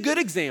to be a good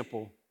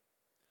example.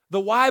 The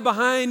why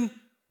behind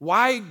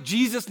why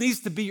Jesus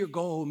needs to be your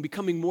goal and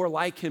becoming more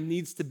like him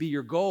needs to be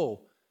your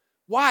goal.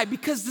 Why?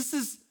 Because this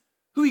is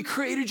who he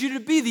created you to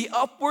be. The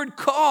upward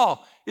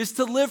call is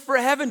to live for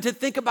heaven, to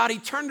think about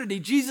eternity.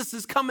 Jesus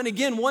is coming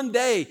again one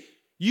day.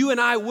 You and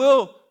I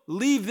will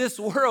leave this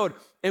world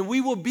and we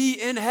will be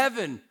in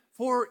heaven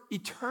for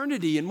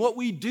eternity. And what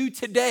we do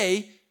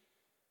today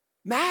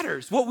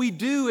matters. What we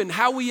do and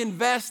how we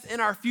invest in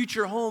our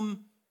future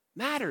home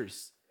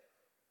matters.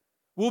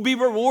 We'll be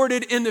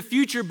rewarded in the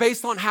future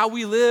based on how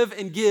we live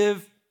and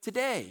give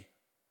today.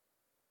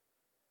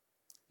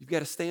 You've got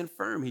to stand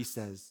firm, he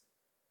says.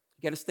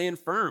 You got to stand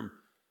firm,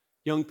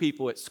 young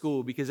people at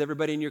school, because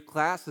everybody in your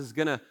class is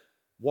going to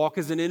walk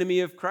as an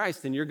enemy of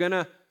Christ, and you're going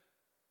to,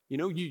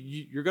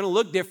 you're going to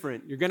look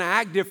different. You're going to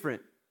act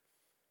different.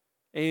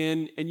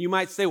 And you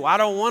might say, well, I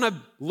don't want to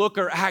look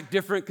or act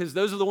different because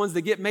those are the ones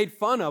that get made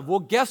fun of. Well,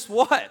 guess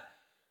what?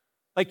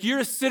 Like, you're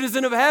a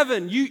citizen of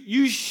heaven.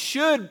 You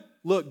should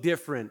look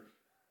different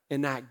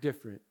and act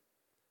different.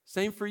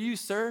 Same for you,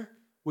 sir.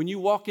 When you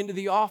walk into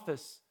the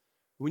office,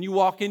 When you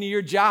walk into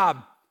your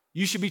job,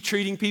 you should be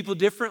treating people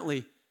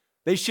differently.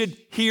 They should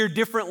hear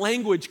different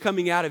language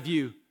coming out of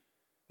you.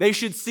 They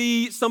should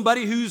see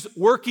somebody who's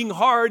working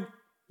hard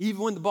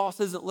even when the boss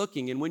isn't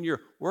looking. And when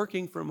you're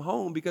working from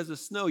home because of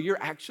snow, you're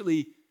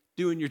actually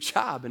doing your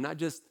job and not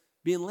just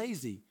being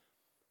lazy.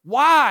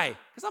 Why?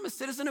 Because I'm a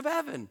citizen of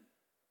heaven.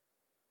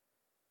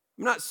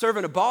 I'm not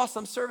serving a boss,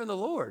 I'm serving the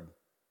Lord.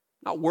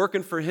 I'm not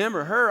working for him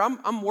or her.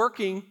 I'm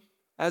working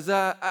as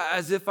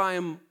if I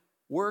am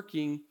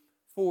working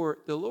for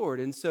the Lord.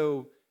 And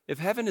so if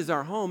heaven is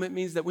our home, it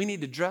means that we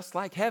need to dress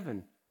like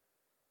heaven.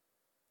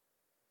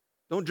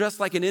 Don't dress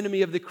like an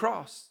enemy of the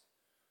cross.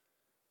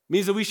 It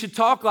means that we should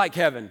talk like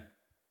heaven.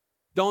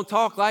 Don't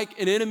talk like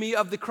an enemy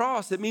of the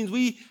cross. It means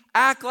we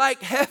act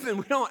like heaven.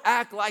 We don't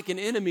act like an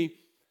enemy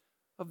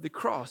of the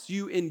cross.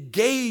 You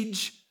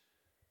engage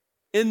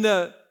in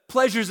the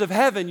pleasures of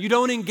heaven. You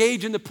don't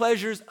engage in the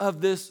pleasures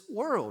of this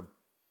world.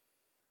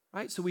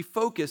 Right? So we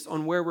focus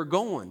on where we're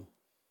going,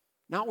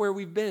 not where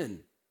we've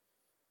been.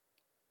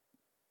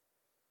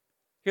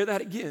 Hear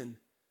that again.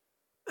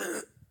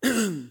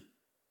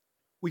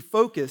 We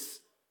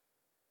focus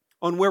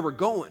on where we're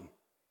going,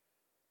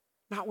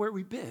 not where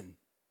we've been.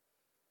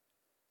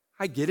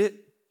 I get it.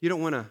 You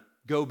don't want to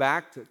go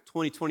back to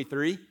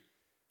 2023,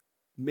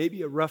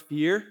 maybe a rough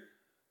year,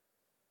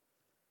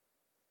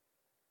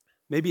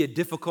 maybe a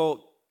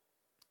difficult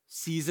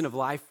season of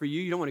life for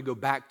you. You don't want to go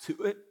back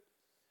to it.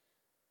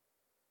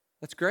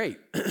 That's great.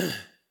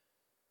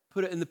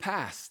 Put it in the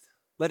past.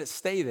 Let it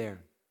stay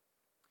there.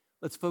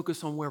 Let's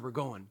focus on where we're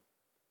going.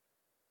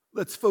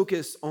 Let's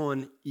focus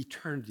on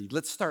eternity.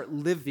 Let's start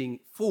living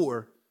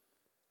for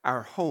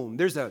our home.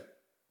 There's a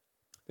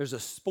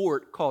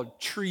sport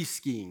called tree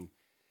skiing.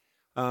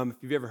 If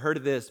you've ever heard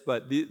of this,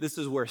 but this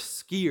is where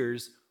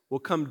skiers will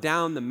come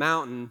down the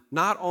mountain,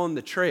 not on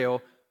the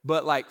trail,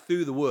 but like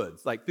through the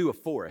woods, like through a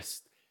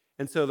forest.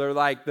 And so they're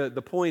like,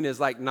 the point is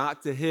like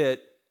not to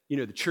hit,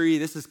 the tree.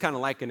 This is kind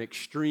of like an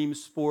extreme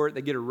sport.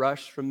 They get a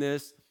rush from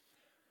this.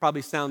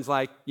 Probably sounds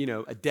like,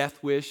 a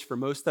death wish for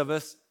most of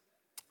us.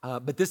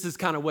 But this is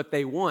kind of what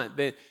they want.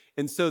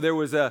 And so there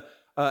was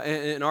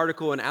an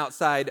article in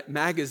Outside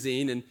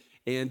Magazine,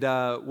 and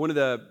one of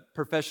the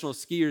professional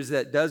skiers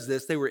that does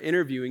this, they were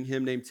interviewing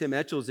him named Tim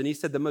Etchells, and he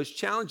said the most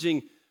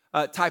challenging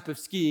type of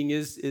skiing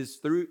is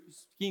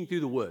skiing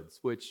through the woods,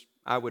 which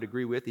I would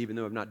agree with, even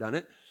though I've not done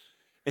it.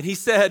 And he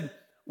said,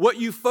 what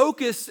you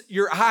focus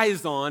your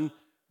eyes on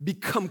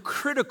become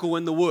critical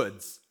in the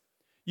woods.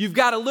 You've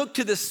got to look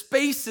to the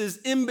spaces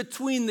in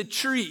between the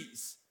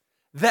trees,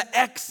 the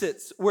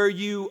exits where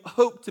you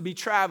hope to be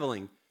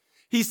traveling.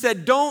 He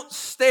said, don't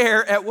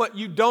stare at what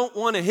you don't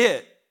want to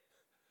hit.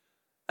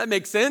 That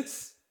makes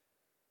sense.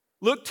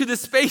 Look to the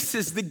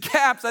spaces, the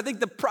gaps. I think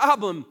the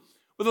problem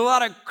with a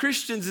lot of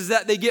Christians is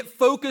that they get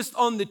focused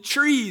on the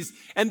trees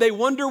and they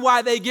wonder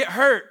why they get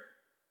hurt.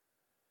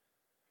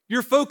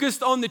 You're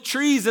focused on the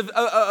trees of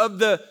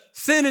the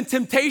sin and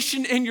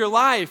temptation in your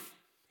life,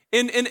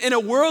 in a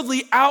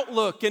worldly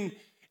outlook. And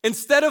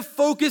instead of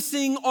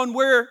focusing on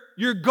where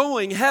you're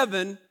going,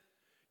 heaven,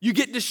 you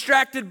get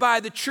distracted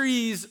by the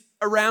trees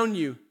around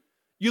you.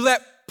 You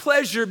let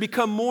pleasure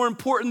become more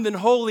important than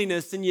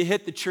holiness and you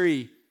hit the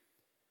tree.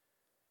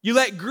 You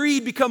let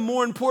greed become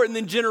more important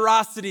than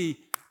generosity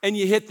and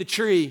you hit the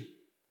tree.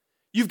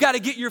 You've got to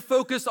get your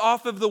focus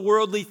off of the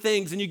worldly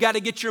things and you got to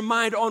get your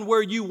mind on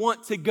where you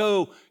want to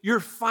go, your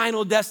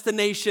final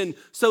destination.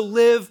 So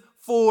live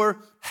for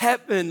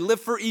heaven, live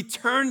for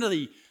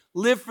eternity,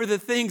 live for the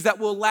things that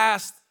will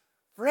last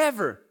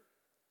forever.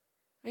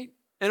 Right?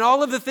 And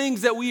all of the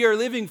things that we are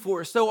living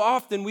for, so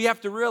often we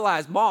have to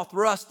realize moth,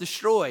 rust,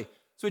 destroy.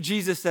 That's what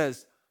Jesus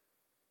says.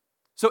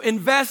 So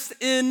invest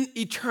in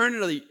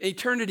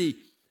eternity.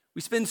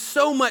 We spend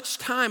so much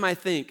time, I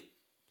think,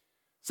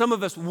 some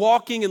of us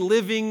walking and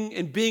living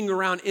and being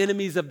around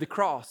enemies of the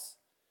cross.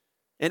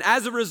 And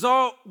as a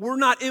result, we're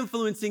not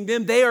influencing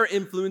them, they are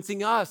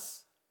influencing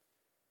us.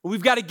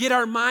 We've got to get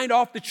our mind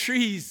off the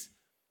trees.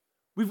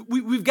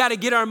 We've got to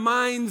get our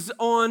minds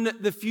on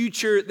the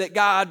future that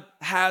God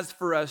has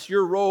for us.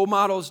 Your role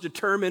models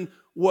determine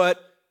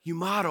what you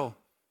model.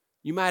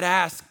 You might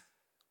ask,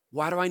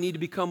 why do I need to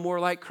become more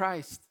like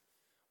Christ?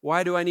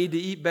 Why do I need to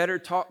eat better,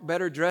 talk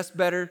better, dress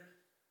better?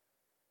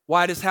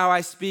 Why does how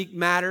I speak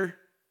matter?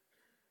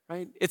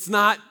 Right? It's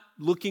not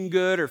looking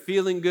good or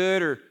feeling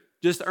good or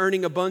just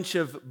earning a bunch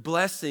of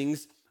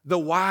blessings. The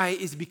why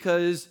is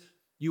because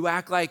you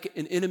act like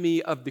an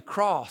enemy of the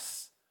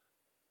cross,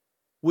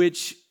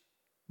 which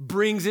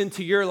brings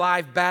into your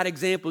life bad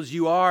examples.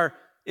 You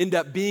end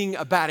up being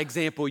a bad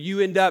example.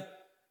 You end up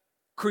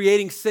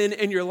creating sin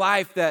in your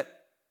life that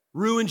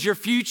ruins your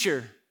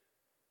future.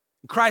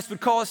 Christ would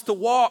call us to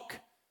walk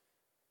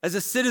as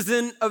a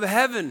citizen of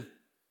heaven,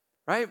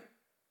 right?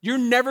 You're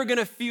never going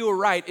to feel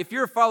right. If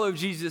you're a follower of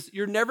Jesus,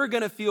 you're never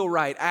going to feel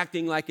right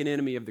acting like an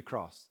enemy of the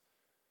cross.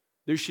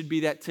 There should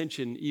be that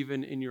tension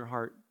even in your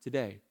heart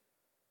today.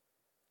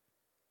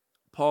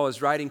 Paul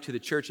is writing to the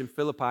church in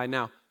Philippi.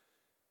 Now,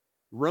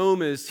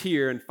 Rome is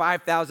here, and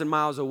 5,000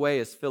 miles away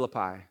is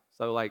Philippi.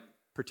 So,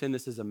 pretend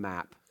this is a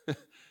map.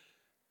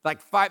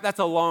 That's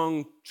a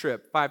long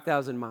trip,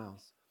 5,000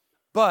 miles.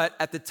 But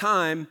at the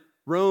time,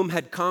 Rome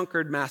had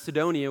conquered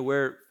Macedonia,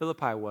 where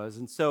Philippi was.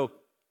 And so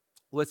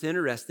what's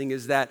interesting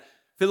is that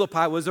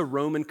Philippi was a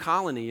Roman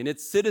colony, and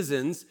its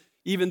citizens,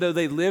 even though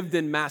they lived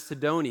in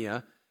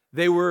Macedonia,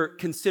 they were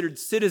considered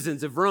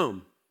citizens of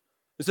Rome.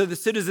 And so the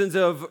citizens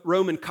of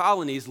Roman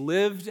colonies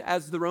lived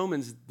as the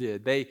Romans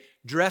did. They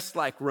dressed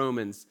like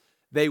Romans.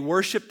 They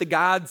worshiped the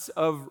gods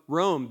of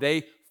Rome.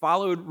 They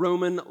followed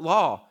Roman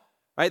law,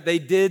 right? They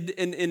did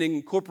and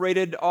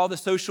incorporated all the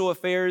social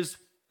affairs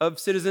of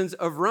citizens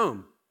of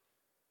Rome.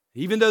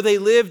 Even though they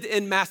lived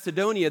in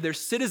Macedonia, their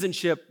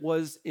citizenship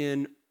was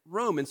in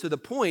Rome. And so the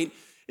point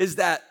is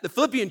that the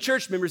Philippian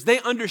church members, they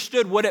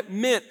understood what it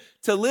meant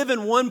to live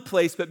in one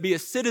place but be a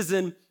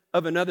citizen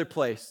of another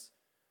place.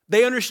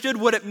 They understood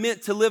what it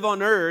meant to live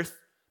on earth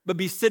but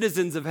be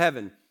citizens of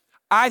heaven.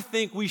 I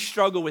think we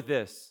struggle with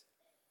this.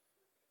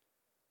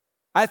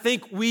 I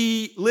think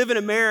we live in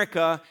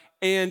America,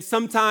 and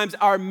sometimes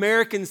our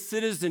American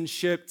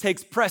citizenship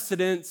takes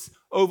precedence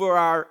over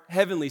our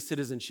heavenly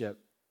citizenship.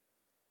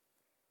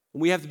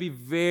 And we have to be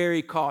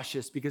very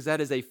cautious because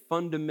that is a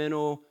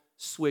fundamental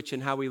switch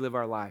in how we live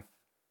our life.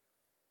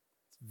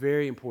 It's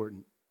very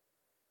important.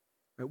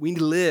 Right? We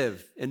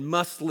live and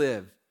must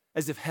live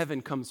as if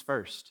heaven comes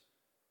first.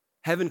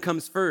 Heaven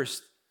comes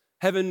first.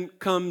 Heaven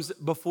comes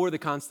before the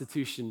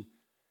Constitution.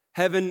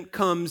 Heaven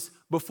comes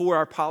before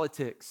our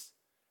politics.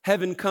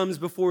 Heaven comes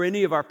before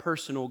any of our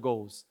personal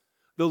goals.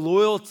 The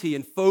loyalty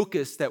and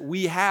focus that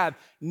we have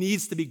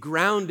needs to be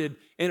grounded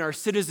in our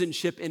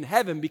citizenship in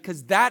heaven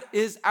because that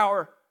is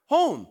our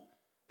home.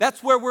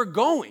 That's where we're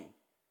going.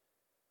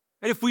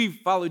 And if we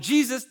follow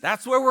Jesus,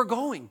 that's where we're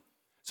going.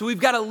 So we've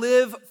got to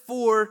live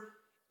for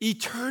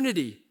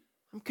eternity.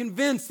 I'm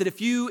convinced that if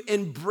you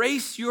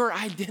embrace your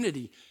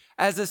identity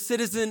as a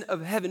citizen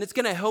of heaven, it's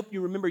going to help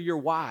you remember your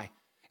why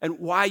and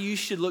why you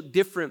should look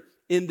different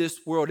in this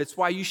world. It's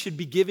why you should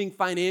be giving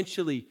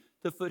financially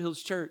to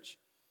Foothills Church.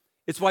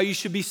 It's why you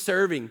should be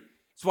serving.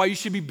 It's why you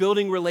should be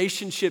building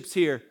relationships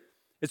here.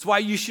 It's why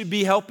you should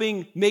be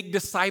helping make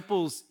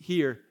disciples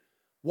here.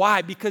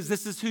 Why? Because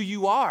this is who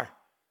you are.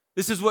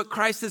 This is what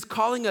Christ is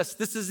calling us.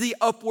 This is the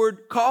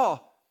upward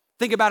call.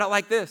 Think about it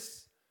like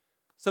this.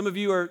 Some of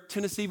you are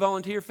Tennessee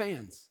Volunteer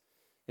fans.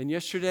 And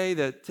yesterday,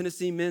 the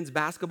Tennessee men's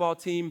basketball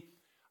team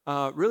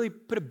really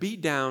put a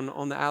beat down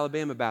on the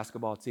Alabama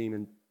basketball team.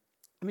 And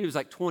I mean, it was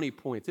like 20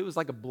 points. It was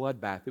like a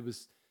bloodbath. It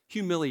was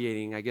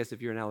humiliating, I guess,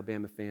 if you're an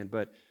Alabama fan.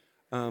 But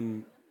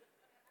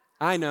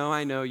I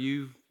know,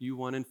 you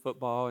won in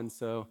football. And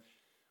so,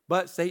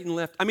 but Saban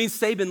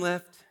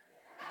left.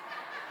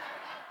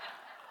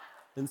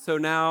 And so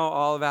now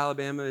all of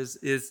Alabama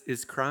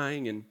is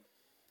crying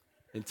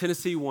and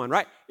Tennessee won,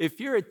 right? If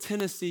you're a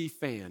Tennessee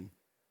fan,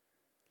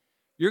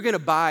 you're going to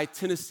buy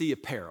Tennessee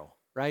apparel,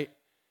 right?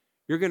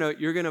 You're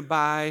going to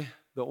buy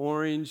the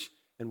orange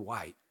and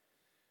white.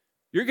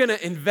 You're going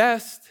to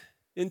invest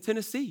in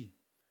Tennessee.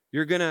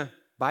 You're going to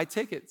buy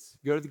tickets,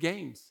 go to the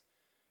games.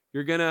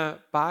 You're going to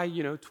buy,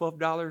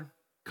 $12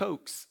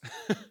 Cokes.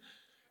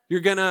 You're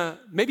going to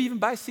maybe even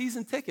buy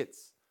season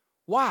tickets.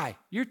 Why?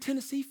 You're a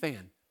Tennessee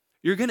fan.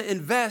 You're going to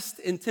invest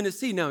in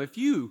Tennessee. Now, if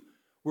you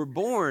were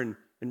born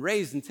and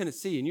raised in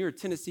Tennessee and you're a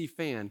Tennessee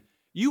fan,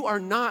 you are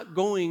not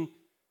going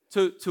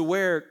to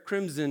wear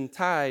Crimson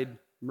Tide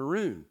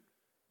maroon.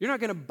 You're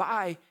not going to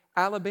buy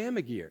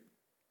Alabama gear,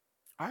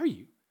 are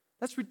you?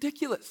 That's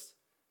ridiculous.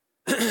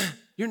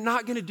 You're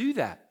not going to do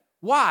that.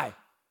 Why?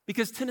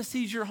 Because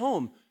Tennessee's your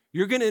home.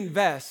 You're going to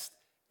invest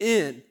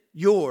in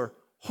your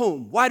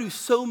home. Why do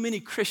so many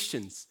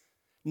Christians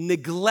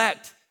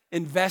neglect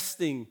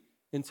investing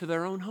into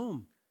their own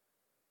home?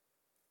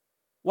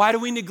 Why do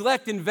we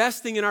neglect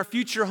investing in our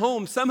future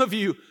home? Some of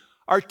you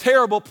are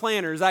terrible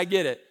planners, I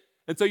get it.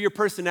 And so your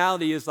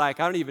personality is like,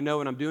 I don't even know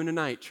what I'm doing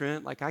tonight,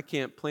 Trent. Like, I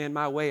can't plan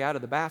my way out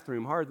of the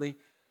bathroom, hardly.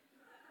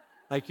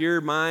 Like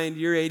your mind,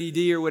 your ADD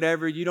or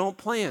whatever, you don't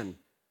plan.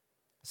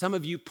 Some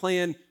of you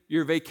plan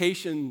your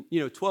vacation,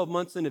 12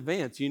 months in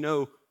advance. You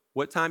know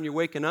what time you're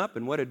waking up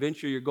and what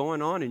adventure you're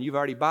going on, and you've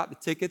already bought the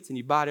tickets and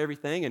you bought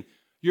everything, and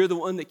you're the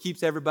one that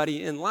keeps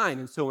everybody in line.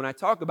 And so when I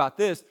talk about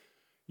this,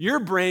 your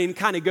brain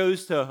kind of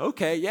goes to,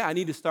 okay, yeah, I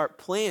need to start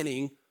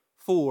planning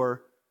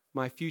for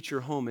my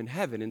future home in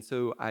heaven. And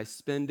so I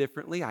spend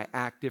differently, I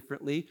act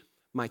differently,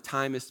 my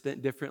time is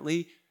spent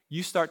differently.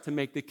 You start to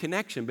make the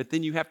connection, but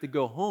then you have to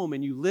go home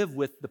and you live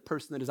with the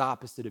person that is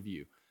opposite of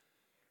you.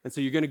 And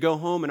so you're going to go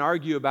home and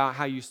argue about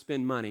how you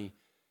spend money,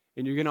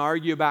 and you're going to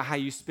argue about how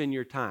you spend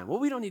your time. Well,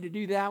 we don't need to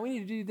do that. We need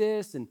to do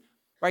this. And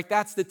right,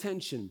 that's the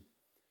tension,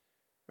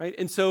 right?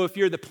 And so if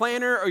you're the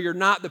planner or you're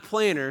not the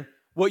planner,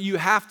 what you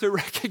have to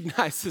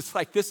recognize is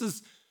like, this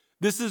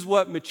is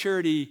what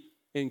maturity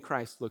in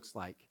Christ looks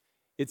like.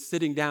 It's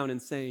sitting down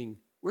and saying,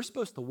 we're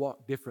supposed to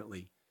walk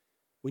differently.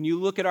 When you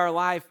look at our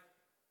life,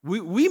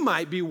 we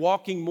might be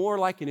walking more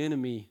like an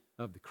enemy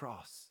of the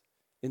cross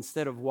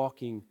instead of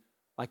walking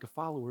like a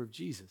follower of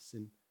Jesus.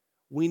 And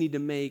we need to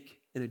make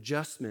an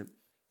adjustment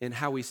in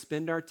how we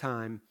spend our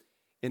time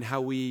and how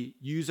we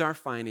use our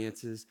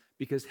finances,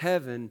 because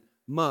heaven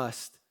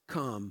must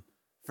come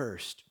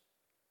first.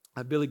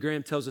 Billy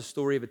Graham tells a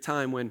story of a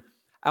time when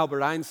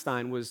Albert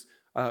Einstein was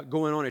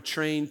going on a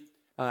train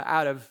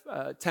out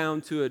of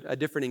town to a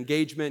different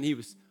engagement. He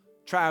was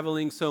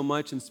traveling so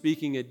much and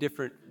speaking at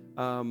different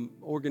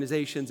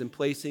organizations and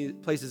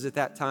places at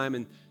that time.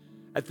 And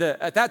at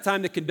that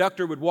time, the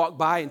conductor would walk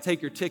by and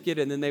take your ticket,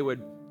 and then they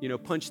would,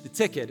 punch the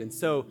ticket. And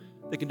so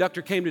the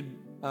conductor came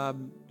to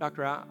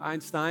Dr.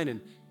 Einstein,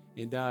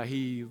 and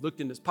he looked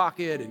in his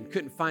pocket and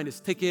couldn't find his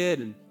ticket.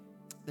 And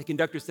the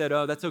conductor said,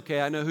 "Oh, that's okay.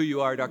 I know who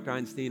you are, Dr.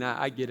 Einstein.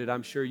 I get it.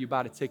 I'm sure you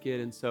bought a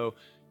ticket, and so,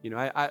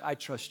 I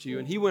trust you."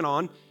 And he went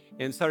on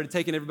and started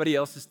taking everybody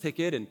else's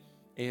ticket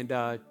and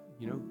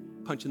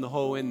punching the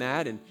hole in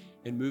that and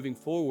moving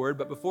forward.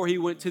 But before he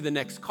went to the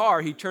next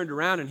car, he turned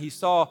around and he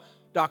saw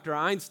Dr.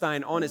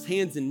 Einstein on his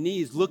hands and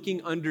knees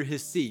looking under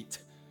his seat.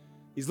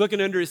 He's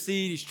looking under his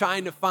seat. He's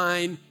trying to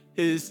find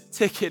his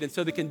ticket. And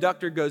so the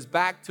conductor goes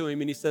back to him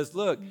and he says,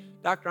 "Look,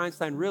 Dr.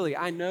 Einstein, really,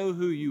 I know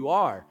who you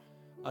are.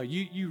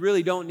 You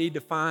really don't need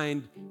to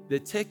find the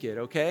ticket,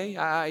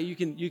 okay? You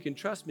can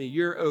trust me.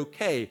 You're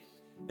okay."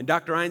 And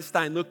Dr.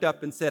 Einstein looked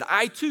up and said,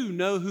 "I too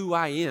know who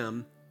I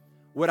am.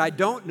 What I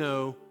don't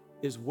know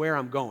is where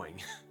I'm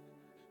going."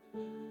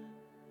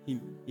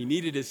 He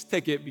needed his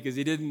ticket because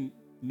he didn't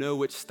know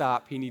which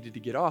stop he needed to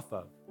get off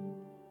of.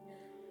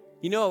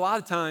 A lot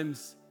of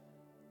times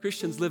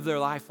Christians live their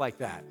life like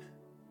that.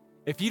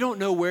 If you don't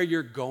know where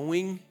you're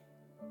going,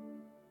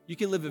 you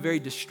can live a very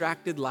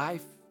distracted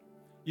life.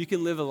 You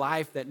can live a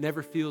life that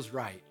never feels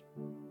right.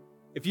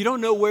 If you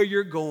don't know where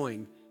you're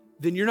going,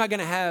 then you're not going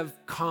to have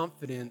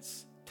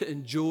confidence to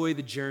enjoy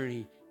the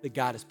journey that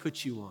God has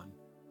put you on.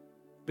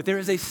 But there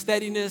is a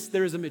steadiness,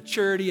 there is a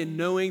maturity in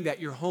knowing that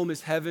your home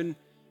is heaven,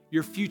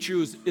 your future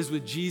is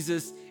with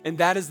Jesus, and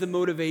that is the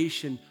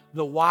motivation,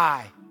 the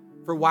why,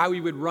 for why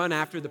we would run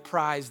after the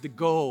prize, the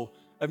goal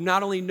of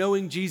not only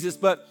knowing Jesus,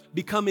 but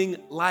becoming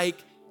like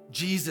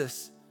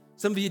Jesus.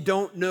 Some of you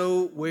don't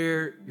know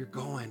where you're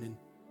going, and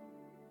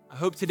I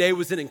hope today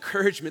was an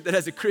encouragement that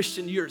as a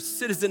Christian, you're a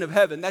citizen of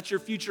heaven. That's your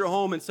future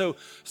home. And so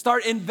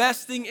start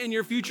investing in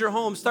your future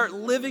home. Start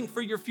living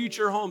for your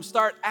future home.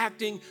 Start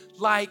acting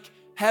like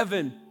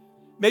heaven.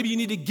 Maybe you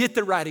need to get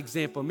the right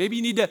example. Maybe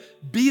you need to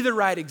be the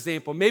right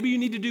example. Maybe you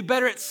need to do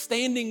better at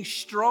standing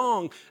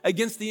strong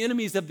against the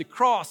enemies of the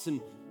cross.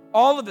 And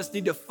all of us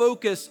need to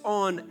focus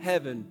on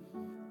heaven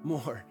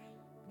more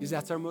because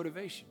that's our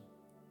motivation.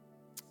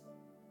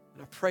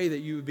 And I pray that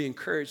you would be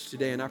encouraged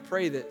today. And I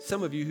pray that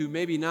some of you who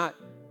maybe not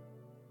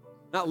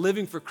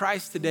living for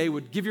Christ today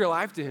would give your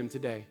life to him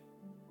today.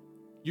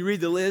 You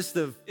read the list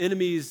of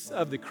enemies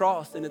of the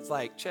cross and it's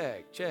like,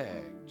 check,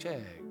 check,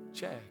 check,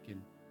 check.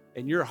 And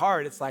in your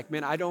heart, it's like,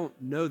 man, I don't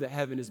know that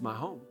heaven is my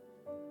home.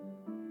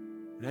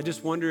 And I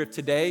just wonder if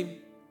today,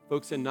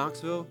 folks in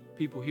Knoxville,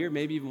 people here,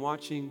 maybe even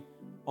watching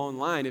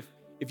online,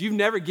 if you've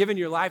never given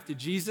your life to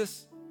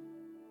Jesus,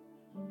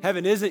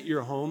 heaven isn't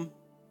your home.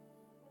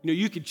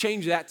 You could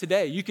change that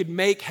today. You could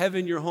make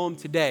heaven your home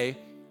today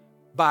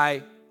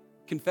by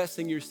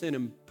confessing your sin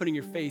and putting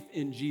your faith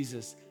in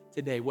Jesus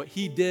today. What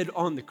he did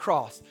on the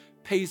cross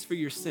pays for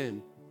your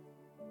sin.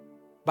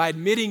 By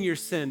admitting your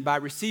sin, by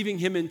receiving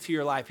him into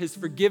your life, his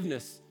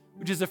forgiveness,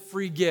 which is a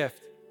free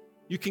gift,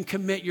 you can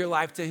commit your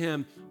life to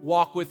him,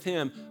 walk with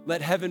him,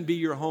 let heaven be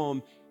your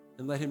home,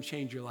 and let him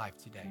change your life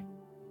today.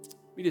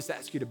 Let me just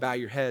ask you to bow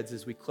your heads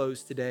as we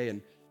close today.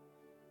 And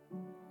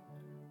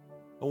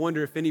I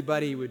wonder if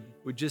anybody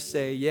would just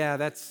say, yeah,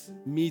 that's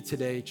me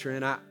today,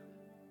 Trent.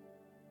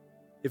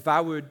 If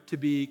I were to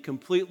be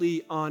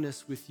completely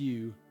honest with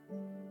you,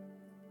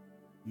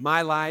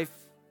 my life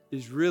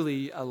is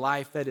really a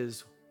life that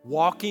is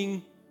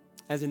walking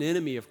as an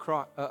enemy of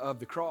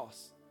the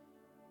cross.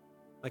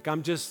 Like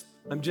I'm just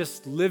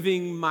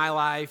living my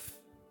life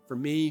for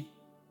me.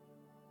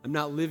 I'm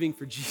not living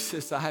for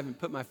Jesus. I haven't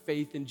put my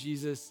faith in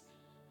Jesus.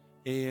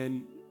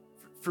 And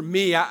for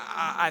me,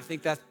 I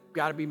think that's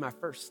got to be my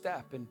first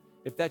step. And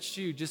if that's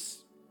you,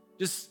 just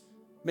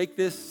make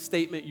this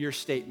statement your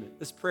statement.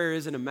 This prayer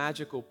isn't a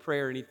magical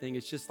prayer or anything.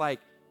 It's just like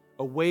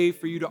a way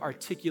for you to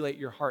articulate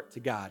your heart to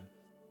God.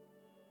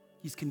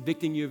 He's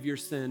convicting you of your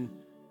sin.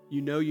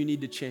 You know you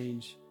need to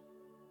change.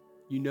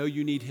 You know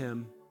you need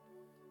him.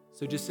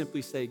 So just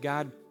simply say,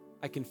 God,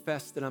 I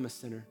confess that I'm a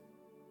sinner.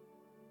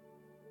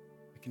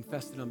 I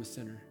confess that I'm a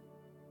sinner.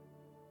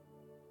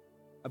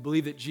 I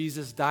believe that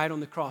Jesus died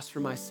on the cross for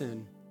my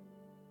sin.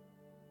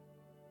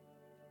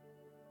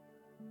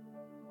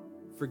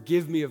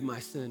 Forgive me of my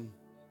sin.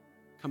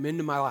 Come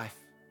into my life.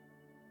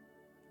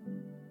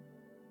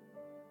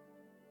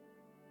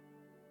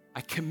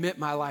 I commit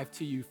my life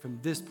to you from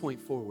this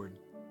point forward.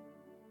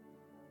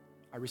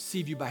 I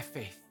receive you by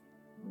faith.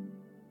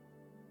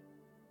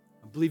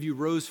 I believe you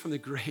rose from the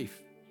grave.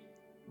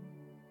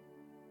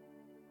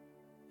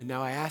 And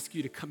now I ask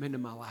you to come into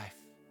my life.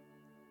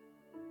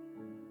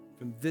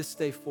 From this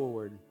day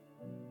forward,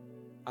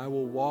 I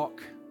will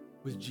walk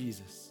with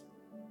Jesus.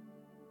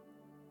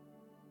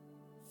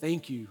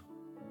 Thank you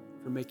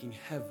for making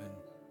heaven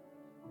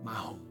my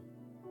home.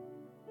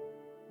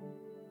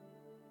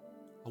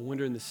 I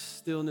wonder in the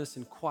stillness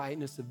and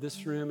quietness of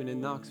this room and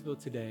in Knoxville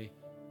today,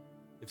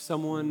 if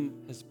someone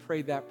has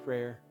prayed that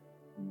prayer,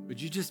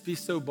 would you just be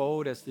so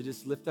bold as to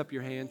just lift up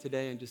your hand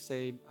today and just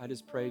say, I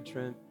just prayed,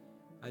 Trent.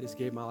 I just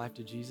gave my life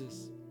to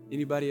Jesus.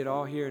 Anybody at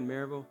all here in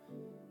Maryville?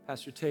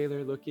 Pastor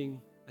Taylor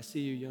looking. I see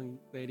you, young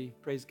lady.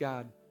 Praise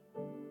God.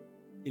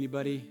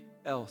 Anybody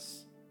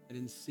else? I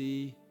didn't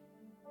see.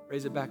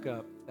 Raise it back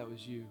up if that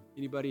was you.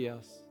 Anybody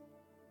else?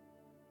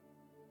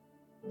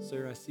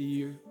 Sir, I see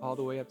you all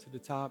the way up to the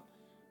top.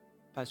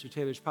 Pastor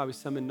Taylor's probably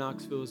some in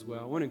Knoxville as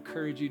well. I want to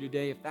encourage you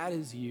today, if that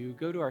is you,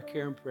 go to our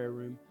care and prayer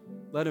room.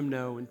 Let them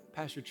know. And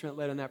Pastor Trent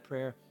led in that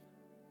prayer,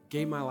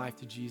 gave my life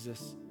to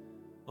Jesus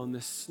on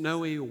this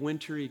snowy,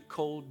 wintry,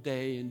 cold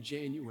day in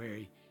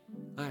January.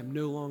 I am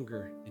no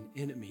longer an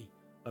enemy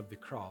of the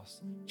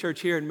cross.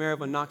 Church here in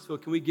Maryville, Knoxville,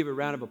 can we give a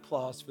round of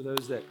applause for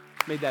those that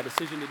made that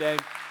decision today?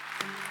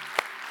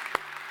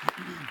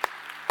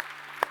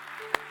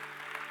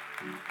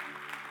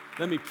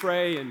 Let me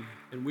pray and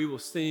we will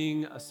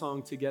sing a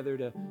song together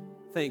to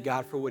thank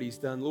God for what he's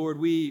done. Lord,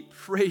 we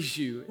praise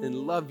you and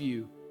love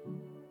you.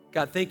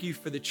 God, thank you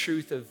for the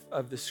truth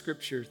of the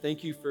scripture.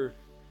 Thank you for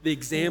the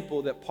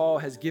example that Paul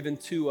has given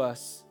to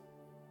us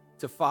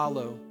to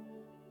follow.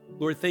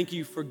 Lord, thank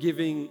you for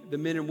giving the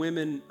men and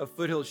women of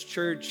Foothills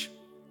Church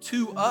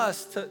to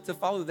us to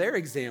follow their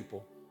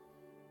example.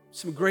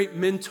 Some great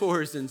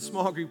mentors and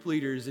small group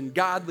leaders and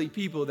godly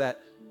people that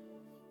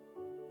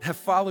have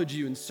followed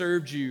you and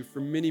served you for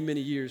many,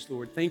 many years,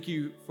 Lord. Thank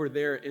you for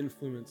their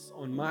influence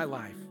on my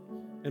life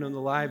and on the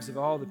lives of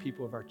all the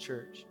people of our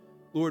church.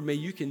 Lord, may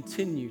you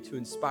continue to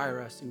inspire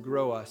us and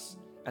grow us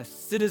as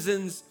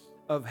citizens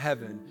of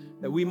heaven,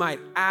 that we might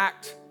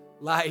act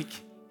like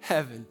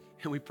heaven.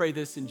 And we pray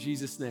this in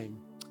Jesus' name.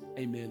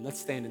 Amen. Let's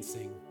stand and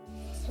sing.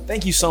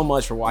 Thank you so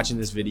much for watching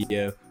this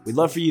video. We'd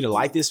love for you to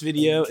like this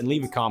video and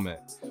leave a comment.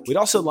 We'd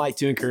also like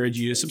to encourage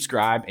you to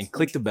subscribe and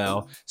click the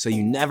bell so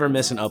you never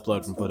miss an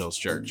upload from Foothills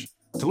Church.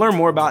 To learn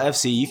more about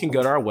FC, you can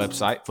go to our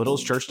website,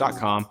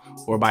 foothillschurch.com,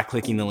 or by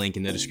clicking the link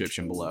in the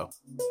description below.